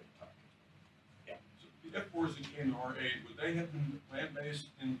we knew where to target. Yeah. So the F-4s that came to our aid, would they have been land-based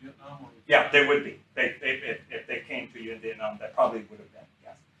in Vietnam? Or Yeah, they would be. If they came to you in Vietnam, that probably would have been,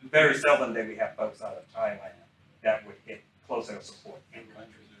 yes. Very seldom do we have folks out of Thailand that would hit close air support in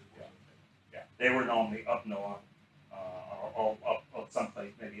countries. Yeah, they were normally up north, or up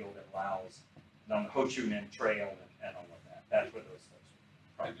someplace, maybe over in Laos, on the Ho Chi Minh Trail and all of that. That's where those folks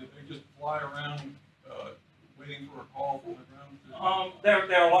were. Did they just fly around waiting for a call from the ground?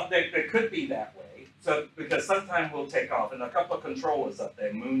 There are a lot. They could be that way. So because sometimes we'll take off, and a couple of controllers up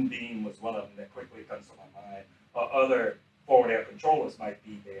there. Moonbeam was one of them that quickly comes to my mind. Or other forward air controllers might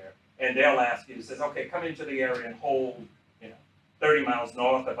be there, and they'll ask you, says, okay, come into the area and hold, 30 miles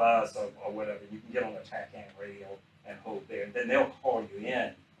north of us or whatever. You can get on the TACAN radio and hold there, and then they'll call you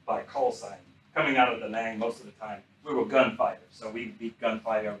in by call sign. Coming out of Da Nang, most of the time, we were gunfighters, so we'd be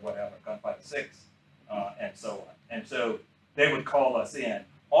gunfighter, whatever, gunfighter 6, and so on. And so they would call us in,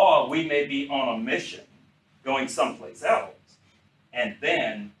 or we may be on a mission going someplace else, and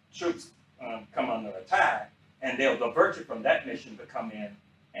then troops come under attack, and they'll divert you from that mission to come in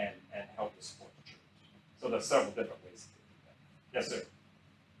and help to support the troops. So there's several different ways to do that. Yes, sir.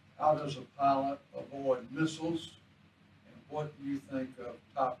 How does a pilot avoid missiles? And what do you think of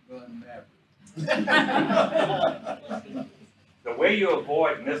Top Gun Maverick? The way you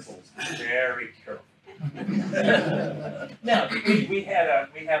avoid missiles is very careful. Now, we had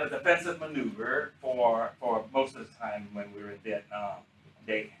a defensive maneuver for most of the time when we were in Vietnam.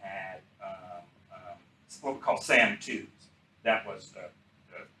 They had what we call SAM-2s. That was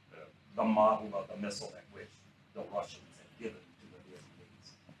the model of the missile at which the Russians had given to the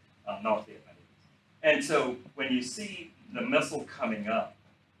Vietnamese, North Vietnamese. And so when you see the missile coming up,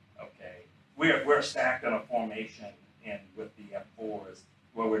 okay, we're stacked in a formation with the F-4s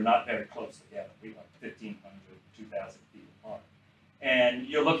where we're not very close together. We're like 1,500, 2,000 feet apart. And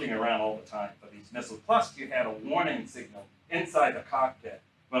you're looking around all the time for these missiles. Plus, you had a warning signal inside the cockpit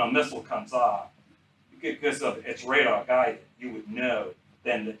when a missile comes off. Because of its radar guided, you would know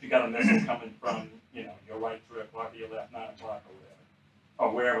then that you got a missile coming from, your right 3 o'clock or your left 9 o'clock or whatever,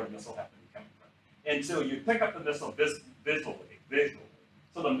 or wherever the missile happened to be coming from. And so you pick up the missile visually.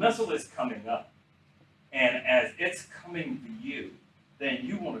 So the missile is coming up, and as it's coming to you, then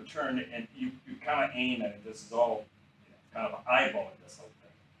you want to turn it and you kind of aim at it. This is all kind of eyeballing this whole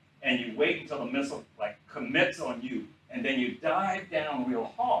thing. And you wait until the missile commits on you, and then you dive down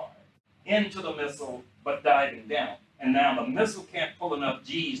real hard into the missile, but diving down. And now the missile can't pull enough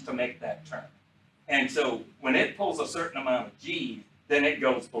G's to make that turn. And so when it pulls a certain amount of G's, then it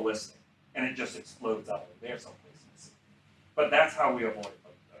goes ballistic, and it just explodes out of there someplace in the sea. But that's how we avoid it.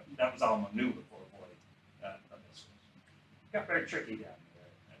 That was our maneuver for avoiding the missiles. It got very tricky down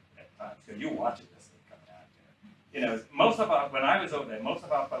there at times, because you're watching this thing coming out there. When I was over there, most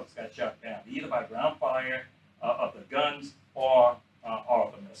of our folks got shot down, either by ground fire of the guns or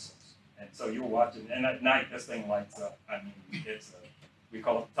the missiles. And so you're watching, and at night this thing lights up. I mean, we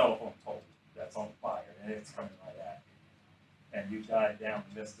call it telephone pole that's on fire, and it's coming right at you. And you dive down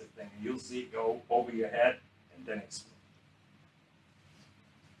and miss the thing, and you'll see it go over your head and then explode.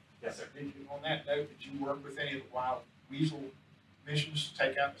 Yes, sir. Did you, on that note, did you work with any of the wild weasel missions to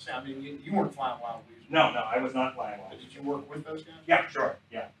take out the sound? I mean, you weren't flying wild weasels. No, I was not flying one. But did you work with those guys? Yeah, sure,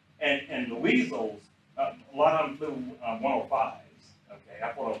 yeah. And the weasels, a lot of them flew 105s, okay,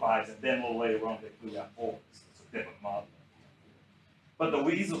 F-105s, and then a little later on they flew F-4s. It's a different model. But the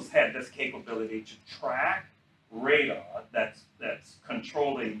weasels had this capability to track radar that's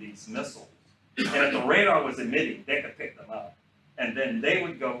controlling these missiles. And if the radar was emitting, they could pick them up. And then they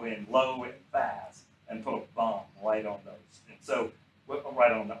would go in low and fast and put a bomb right on those. And so,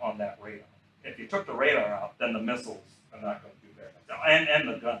 right on that radar. If you took the radar out, then the missiles are not going to do very much. And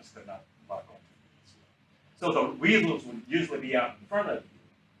the guns could not lock on to it. So the weasels would usually be out in front of you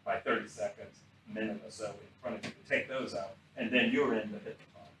by 30 seconds, a minute or so in front of you to take those out, and then you're in to hit the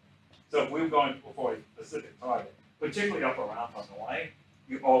target. So if we were going for a specific target, particularly up around Hawaii,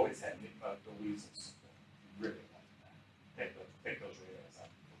 you always had the weasels. You really wanted that. Take those radars out.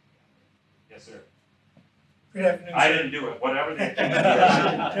 Yes, sir. Good afternoon, I sir. didn't do it. Whatever they can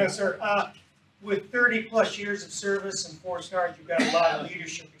do. No, sir. With 30-plus years of service and 4 stars, you've got a lot of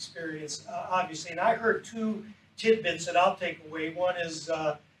leadership experience, obviously. And I heard 2 tidbits that I'll take away. One is,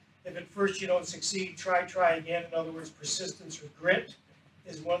 if at first you don't succeed, try again. In other words, persistence or grit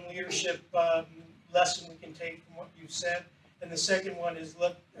is one leadership lesson we can take from what you've said. And the second one is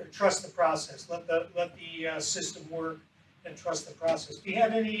trust the process. Let the system work and trust the process. Do you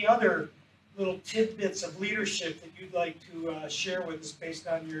have any other little tidbits of leadership that you'd like to share with us based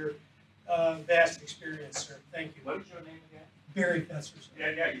on your vast experience, sir? Thank you. What is your name again? Barry Fetzer.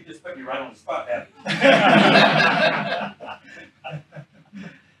 Yeah, you just put me right on the spot, haven't you?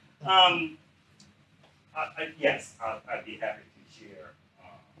 Yes, I'd be happy to share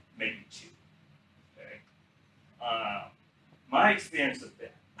maybe 2. Okay. My experience has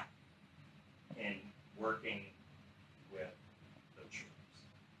been in working with the troops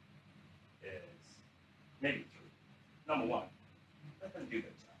is maybe 3. Number 1, let them do their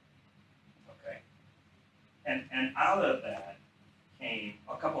job. Okay. And out of that came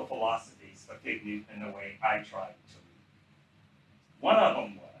a couple of philosophies for Fig in the way I tried to lead. One of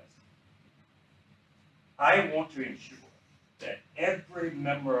them was, I want to ensure that every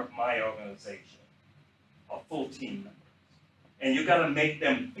member of my organization are full team members. And you got to make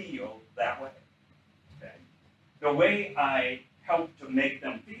them feel that way. Okay? The way I helped to make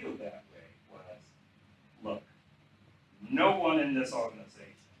them feel that way was, look, no one in this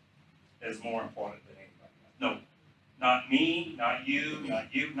organization is more important than anybody else. No, not me, not you,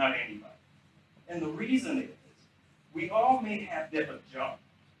 not anybody. And the reason is, we all may have different jobs.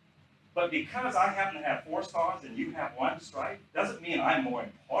 But because I happen to have 4 stars and you have 1 stripe, doesn't mean I'm more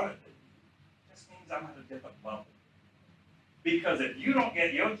important than you. It just means I'm at a different level. Because if you don't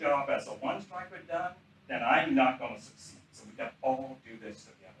get your job as a 1 striper done, then I'm not going to succeed. So we got to all do this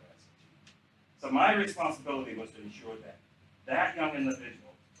together as a team. So my responsibility was to ensure that that young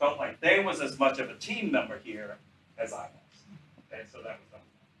individual felt like they was as much of a team member here as I was. Okay, so that was number 1.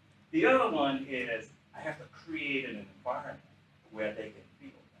 The other one is I have to create an environment where they can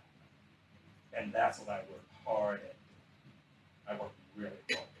feel that. And that's what I worked hard at doing. I worked really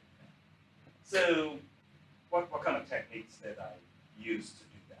hard at that. So what kind of techniques did I use to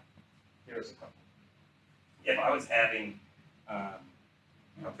do that? Here's a couple. If I was having a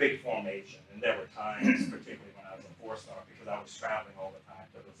big formation, and there were times, particularly when I was a 4-star, because I was traveling all the time,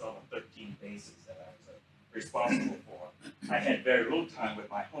 there was over 13 bases that I was responsible for. I had very little time with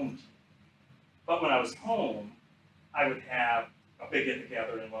my home team. But when I was home, I would have a big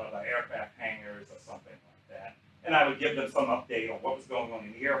get-together in one of our aircraft hangars or something like that. And I would give them some update on what was going on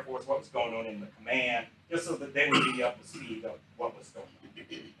in the Air Force, what was going on in the command, just so that they would be up to speed of what was going on.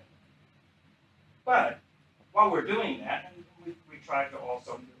 But while we're doing that, and we tried to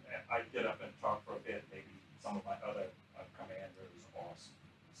also, I get up and talk for a bit, maybe some of my other commanders or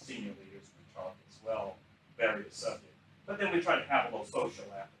senior leaders would talk as well, various subjects. But then we try to have a little social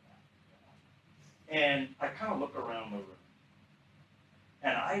after that. And I kind of look around the room,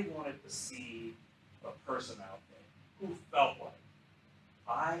 and I wanted to see a person out there who felt like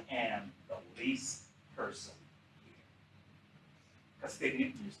I am the least person here. Because they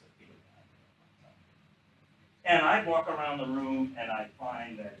didn't used to feel that. And I'd walk around the room and I'd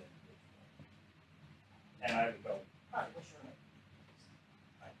find that individual. And I would go, hi, what's your name?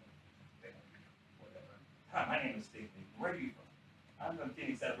 Whatever. Hi, my name is Steve. Where are you from? I'm from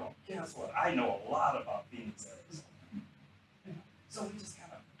Phoenix, Arizona. Guess what? I know a lot about Phoenix, Arizona. So we just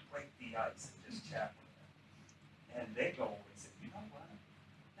kind of break the ice and just chat with them. And they go and say, you know what?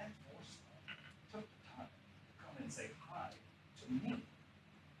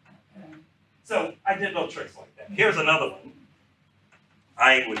 did little tricks like that. Here's another one.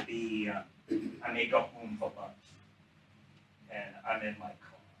 I may go home for lunch, and I'm in my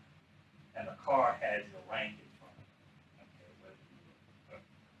car, and the car has your rank in front of it. Okay, whether you're a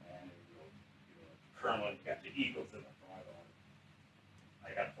commander, you're a colonel, you got the Eagles in the front of it. I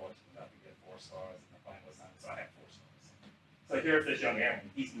got fortunate enough to get 4 stars in the final assignment, so I have 4 stars. So here's this young airman,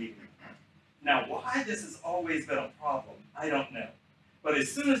 he's meeting me. Now, why this has always been a problem, I don't know. But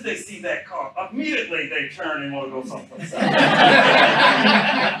as soon as they see that car, immediately they turn and want to go someplace else.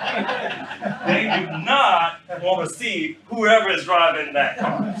 They do not want to see whoever is driving that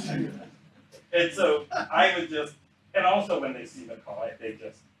car. And so I would just, and also when they see the car, if they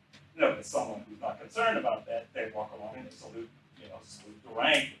just notice someone who's not concerned about that, they walk along and they salute, salute the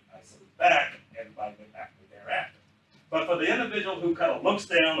rank, I salute back, and everybody went back to thereafter. But for the individual who kind of looks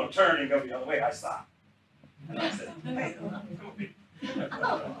down or turns and goes the other way, I stop. And I said,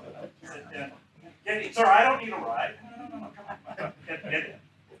 hey, sir, I don't need a ride. No, come on, get in.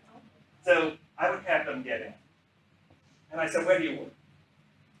 So I would have them get in. And I said, where do you work?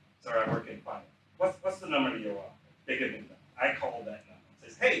 Sir, I work in finance. What's the number to your office? They give me the number. I call that number.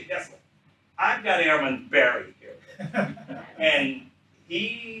 Says, hey, guess what? I've got Airman Barry here. And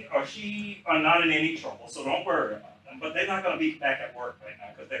he or she are not in any trouble, so don't worry about them. But they're not going to be back at work right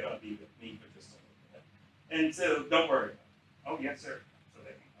now because they're going to be with me for just a little bit. And so don't worry about it. Oh, yes, sir. So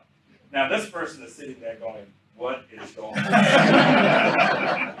they can come. Now, this person is sitting there going, what is going on?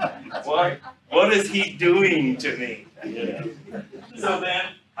 What is he doing to me? So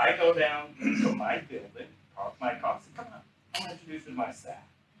then I go down to my building, park my car, say, come on, I want to introduce you to my staff.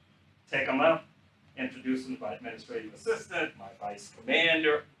 Take them up, introduce them to my administrative assistant, my vice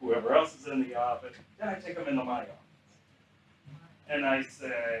commander, whoever else is in the office. Then I take them into my office. And I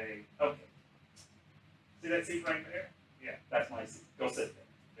say, okay, see that seat right there? Yeah, that's my seat. Go sit there.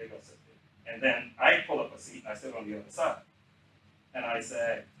 They go sit there. And then I pull up a seat and I sit on the other side. And I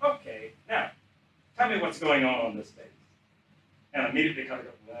say, okay, now, tell me what's going on this base. And immediately kind of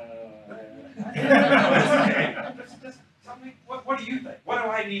go, okay. Just tell me, what do you think? What do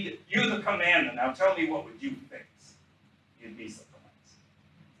I need? You're the commander. Now tell me, what would you fix? You'd be surprised.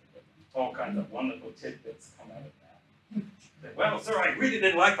 All kinds of wonderful tidbits come out of that. Well, sir, I really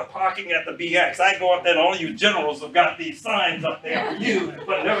didn't like the parking at the BX. I go up there and all you generals have got these signs up there for you,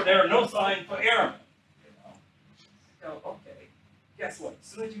 but there are no signs for airmen. So, okay, guess what? As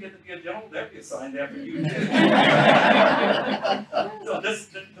soon as you get to be a general, there'll be a sign there for you too. So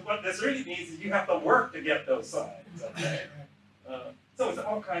what this really means is you have to work to get those signs, okay? So it's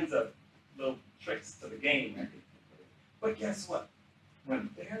all kinds of little tricks to the game. But guess what? When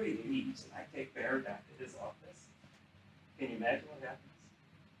Barry leaves and I take Barry back to his office, can you imagine what happens?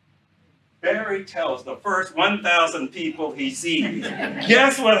 Barry tells the first 1,000 people he sees,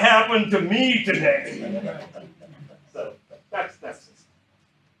 guess what happened to me today? So that's just.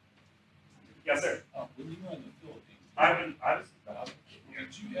 Yes, sir. When you were in the Philippines,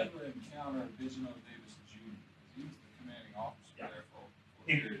 did you ever encounter Vigino Davis Jr.? He was the commanding officer there for a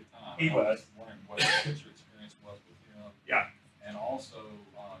period of time. He was. I was wondering what your experience was with him. Yeah. And also,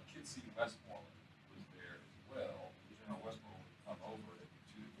 Kitsy Westmoreland was there as well. General Westmoreland would come over every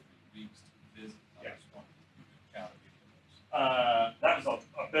 2 to 3 weeks to visit. I just wanted to encounter those. That was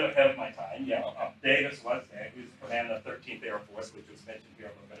a bit ahead of my time. Yeah. Davis was there. He was the commander of the 13th Air Force, which was mentioned here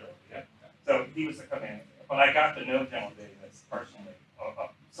a little bit earlier. So he was the commander there. But I got to know General Davis personally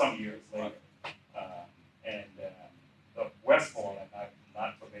some years later. The Westmoreland, I'm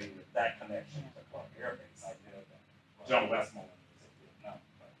not familiar with that connection to Clark Air Base. I know that General Westmoreland was in Vietnam.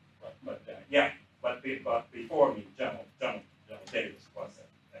 But before me, General Davis was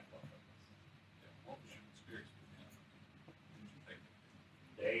at Clark Air Base. What was your experience with him? What did you think of him?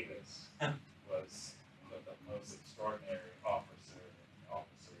 Davis was one of the most extraordinary officers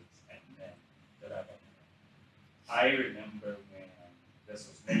and men that I've ever met. I remember when, this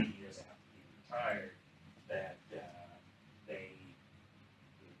was many years after he retired, that the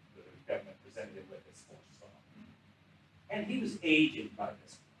government presented him with his force song. And he was aged by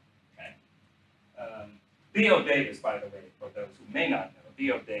this point. Okay? B.O. Davis, by the way, for those who may not know,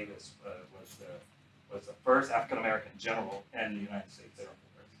 B.O. Davis was the first African-American general in the United States Air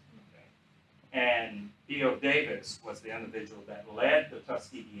Force. Okay? And B.O. Davis was the individual that led the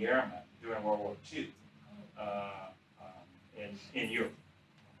Tuskegee Airmen during World War II in Europe.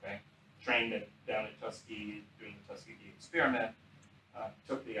 Okay? Trained down at Tuskegee during the Tuskegee experiment,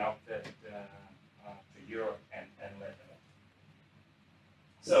 took the outfit to Europe and led them.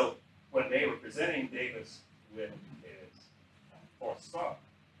 So when they were presenting Davis with his fourth star,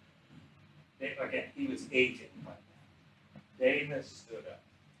 again, he was aging right now. Davis stood up.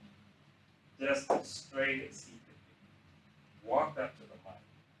 just as straight as he could be, walked up to the mic,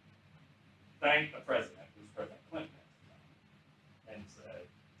 thanked the president, who's President Clinton at the time, and said,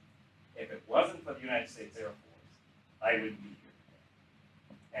 if it wasn't for the United States Air Force, I wouldn't be here today.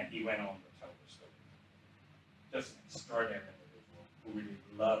 And he went on to tell the story. Just an extraordinary individual who really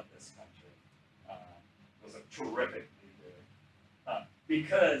loved this country. Was a terrific leader.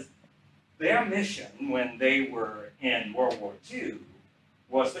 Because their mission when they were in World War II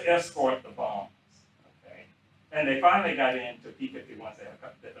was to escort the bombers. Okay? And they finally got into P-51s. They had a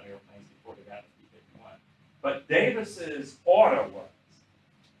couple different airplanes before they got into P-51. But Davis's order was,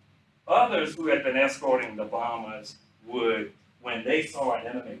 others who had been escorting the bombers would, when they saw an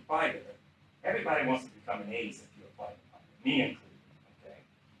enemy fighter, everybody wants to become an ace if you're a fighter pilot, me included. Okay?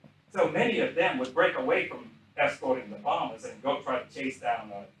 So many of them would break away from escorting the bombers and go try to chase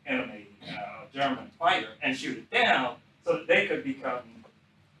down an enemy German fighter and shoot it down so that they could become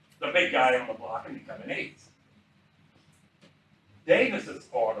the big guy on the block and become an ace. Davis's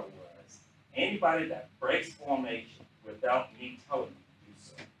order was, anybody that breaks formation without me telling you to do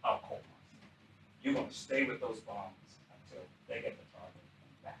so, I'll call myself. You're going to stay with those bombers until they get the target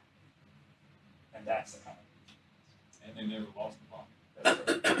back. And that's the kind of And they never lost the bomb.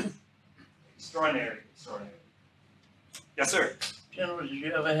 That's right. Extraordinary, extraordinary. Yes, sir. General, did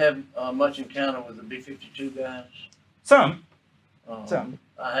you ever have much encounter with the B-52 guys? Some.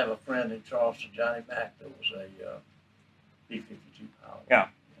 I have a friend in Charleston, Johnny Mack, that was a B-52 pilot. Yeah, in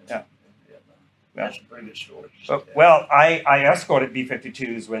yeah. Vietnam. That's a pretty good story. Well, I escorted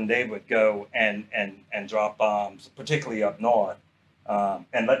B-52s when they would go and drop bombs, particularly up north.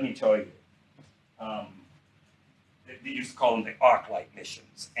 And let me tell you, they used to call them the arc light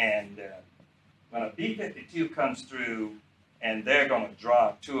missions. And when a B-52 comes through and they're going to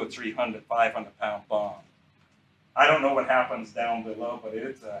drop 200 or 300, 500-pound bombs, I don't know what happens down below, but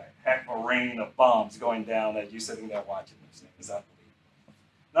it's a heck of a rain of bombs going down as you're sitting there watching this thing. It's unbelievable.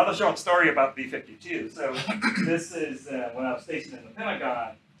 Another short story about B-52. So this is when I was stationed in the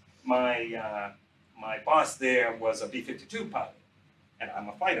Pentagon, my boss there was a B-52 pilot, and I'm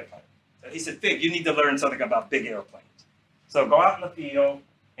a fighter pilot. So he said, Fig, you need to learn something about big airplanes. So go out in the field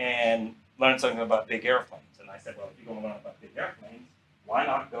and learn something about big airplanes. And I said, well, if you're going to learn about big airplanes, why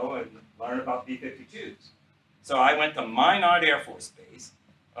not go and learn about B-52s? So I went to Minot Air Force Base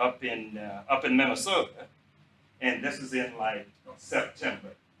up in Minnesota, and this is in like September.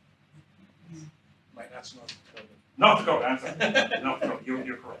 That's North Dakota. North Dakota, I'm sorry. North Dakota,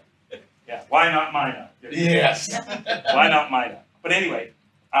 you're correct. Yeah, why not Minot? Yes. Why not Minot? But anyway,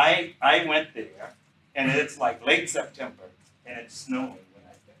 I went there, and it's like late September, and it's snowing when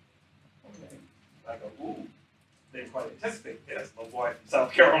I get there. Okay. I go, ooh, they didn't quite anticipate this, little boy from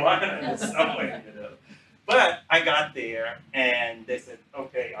South Carolina, and it's snowing, you know. But I got there, and they said,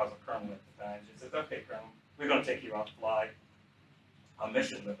 okay, I was a colonel at the time. They said, okay, Colonel, we're going to take you out to fly a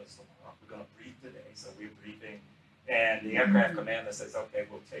mission with us tomorrow. We're going to brief today, so we're briefing. And the aircraft commander says, okay,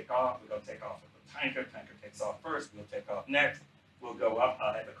 we'll take off. We're going to take off with the tanker. Tanker takes off first. We'll take off next. We'll go up.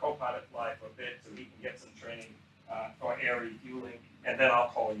 I'll have the co-pilot fly for a bit so he can get some training for air refueling, and then I'll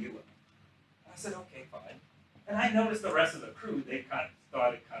call you up. I said, okay, fine. And I noticed the rest of the crew, they kind of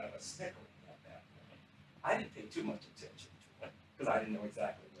started kind of a snickering at that point. I didn't pay too much attention to it because I didn't know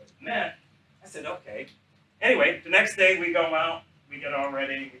exactly what it meant. I said, okay. Anyway, the next day we go out, we get all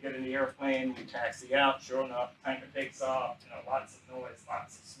ready, we get in the airplane, we taxi out. Sure enough, the tanker takes off, you know, lots of noise,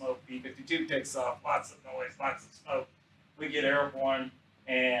 lots of smoke. B-52 takes off, lots of noise, lots of smoke. We get airborne,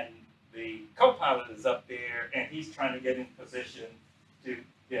 and the co-pilot is up there, and he's trying to get in position to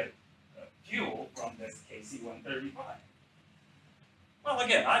get fuel from this KC-135. Well,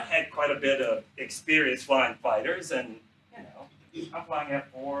 again, I've had quite a bit of experience flying fighters, and, you know, I'm flying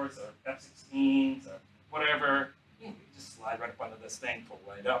F-4s or F-16s or whatever. You just slide right up under this thing, pull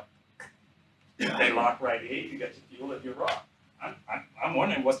right up. They lock right in, you get your fuel if you're raw. I'm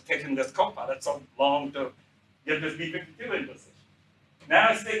wondering what's taking this co-pilot so long to get this B-52 in position.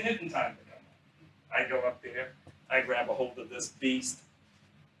 Now it's taking time to come up. I go up there, I grab a hold of this beast,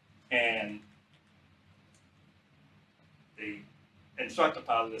 and the instructor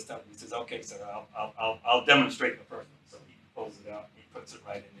pilot is telling me, he says, okay, sir, I'll demonstrate the first one. So he pulls it out, he puts it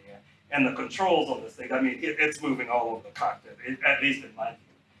right in there. And the controls on this thing, I mean, it's moving all over the cockpit, at least in my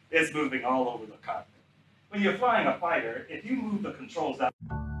view. It's moving all over the cockpit. When you're flying a fighter, if you move the controls out,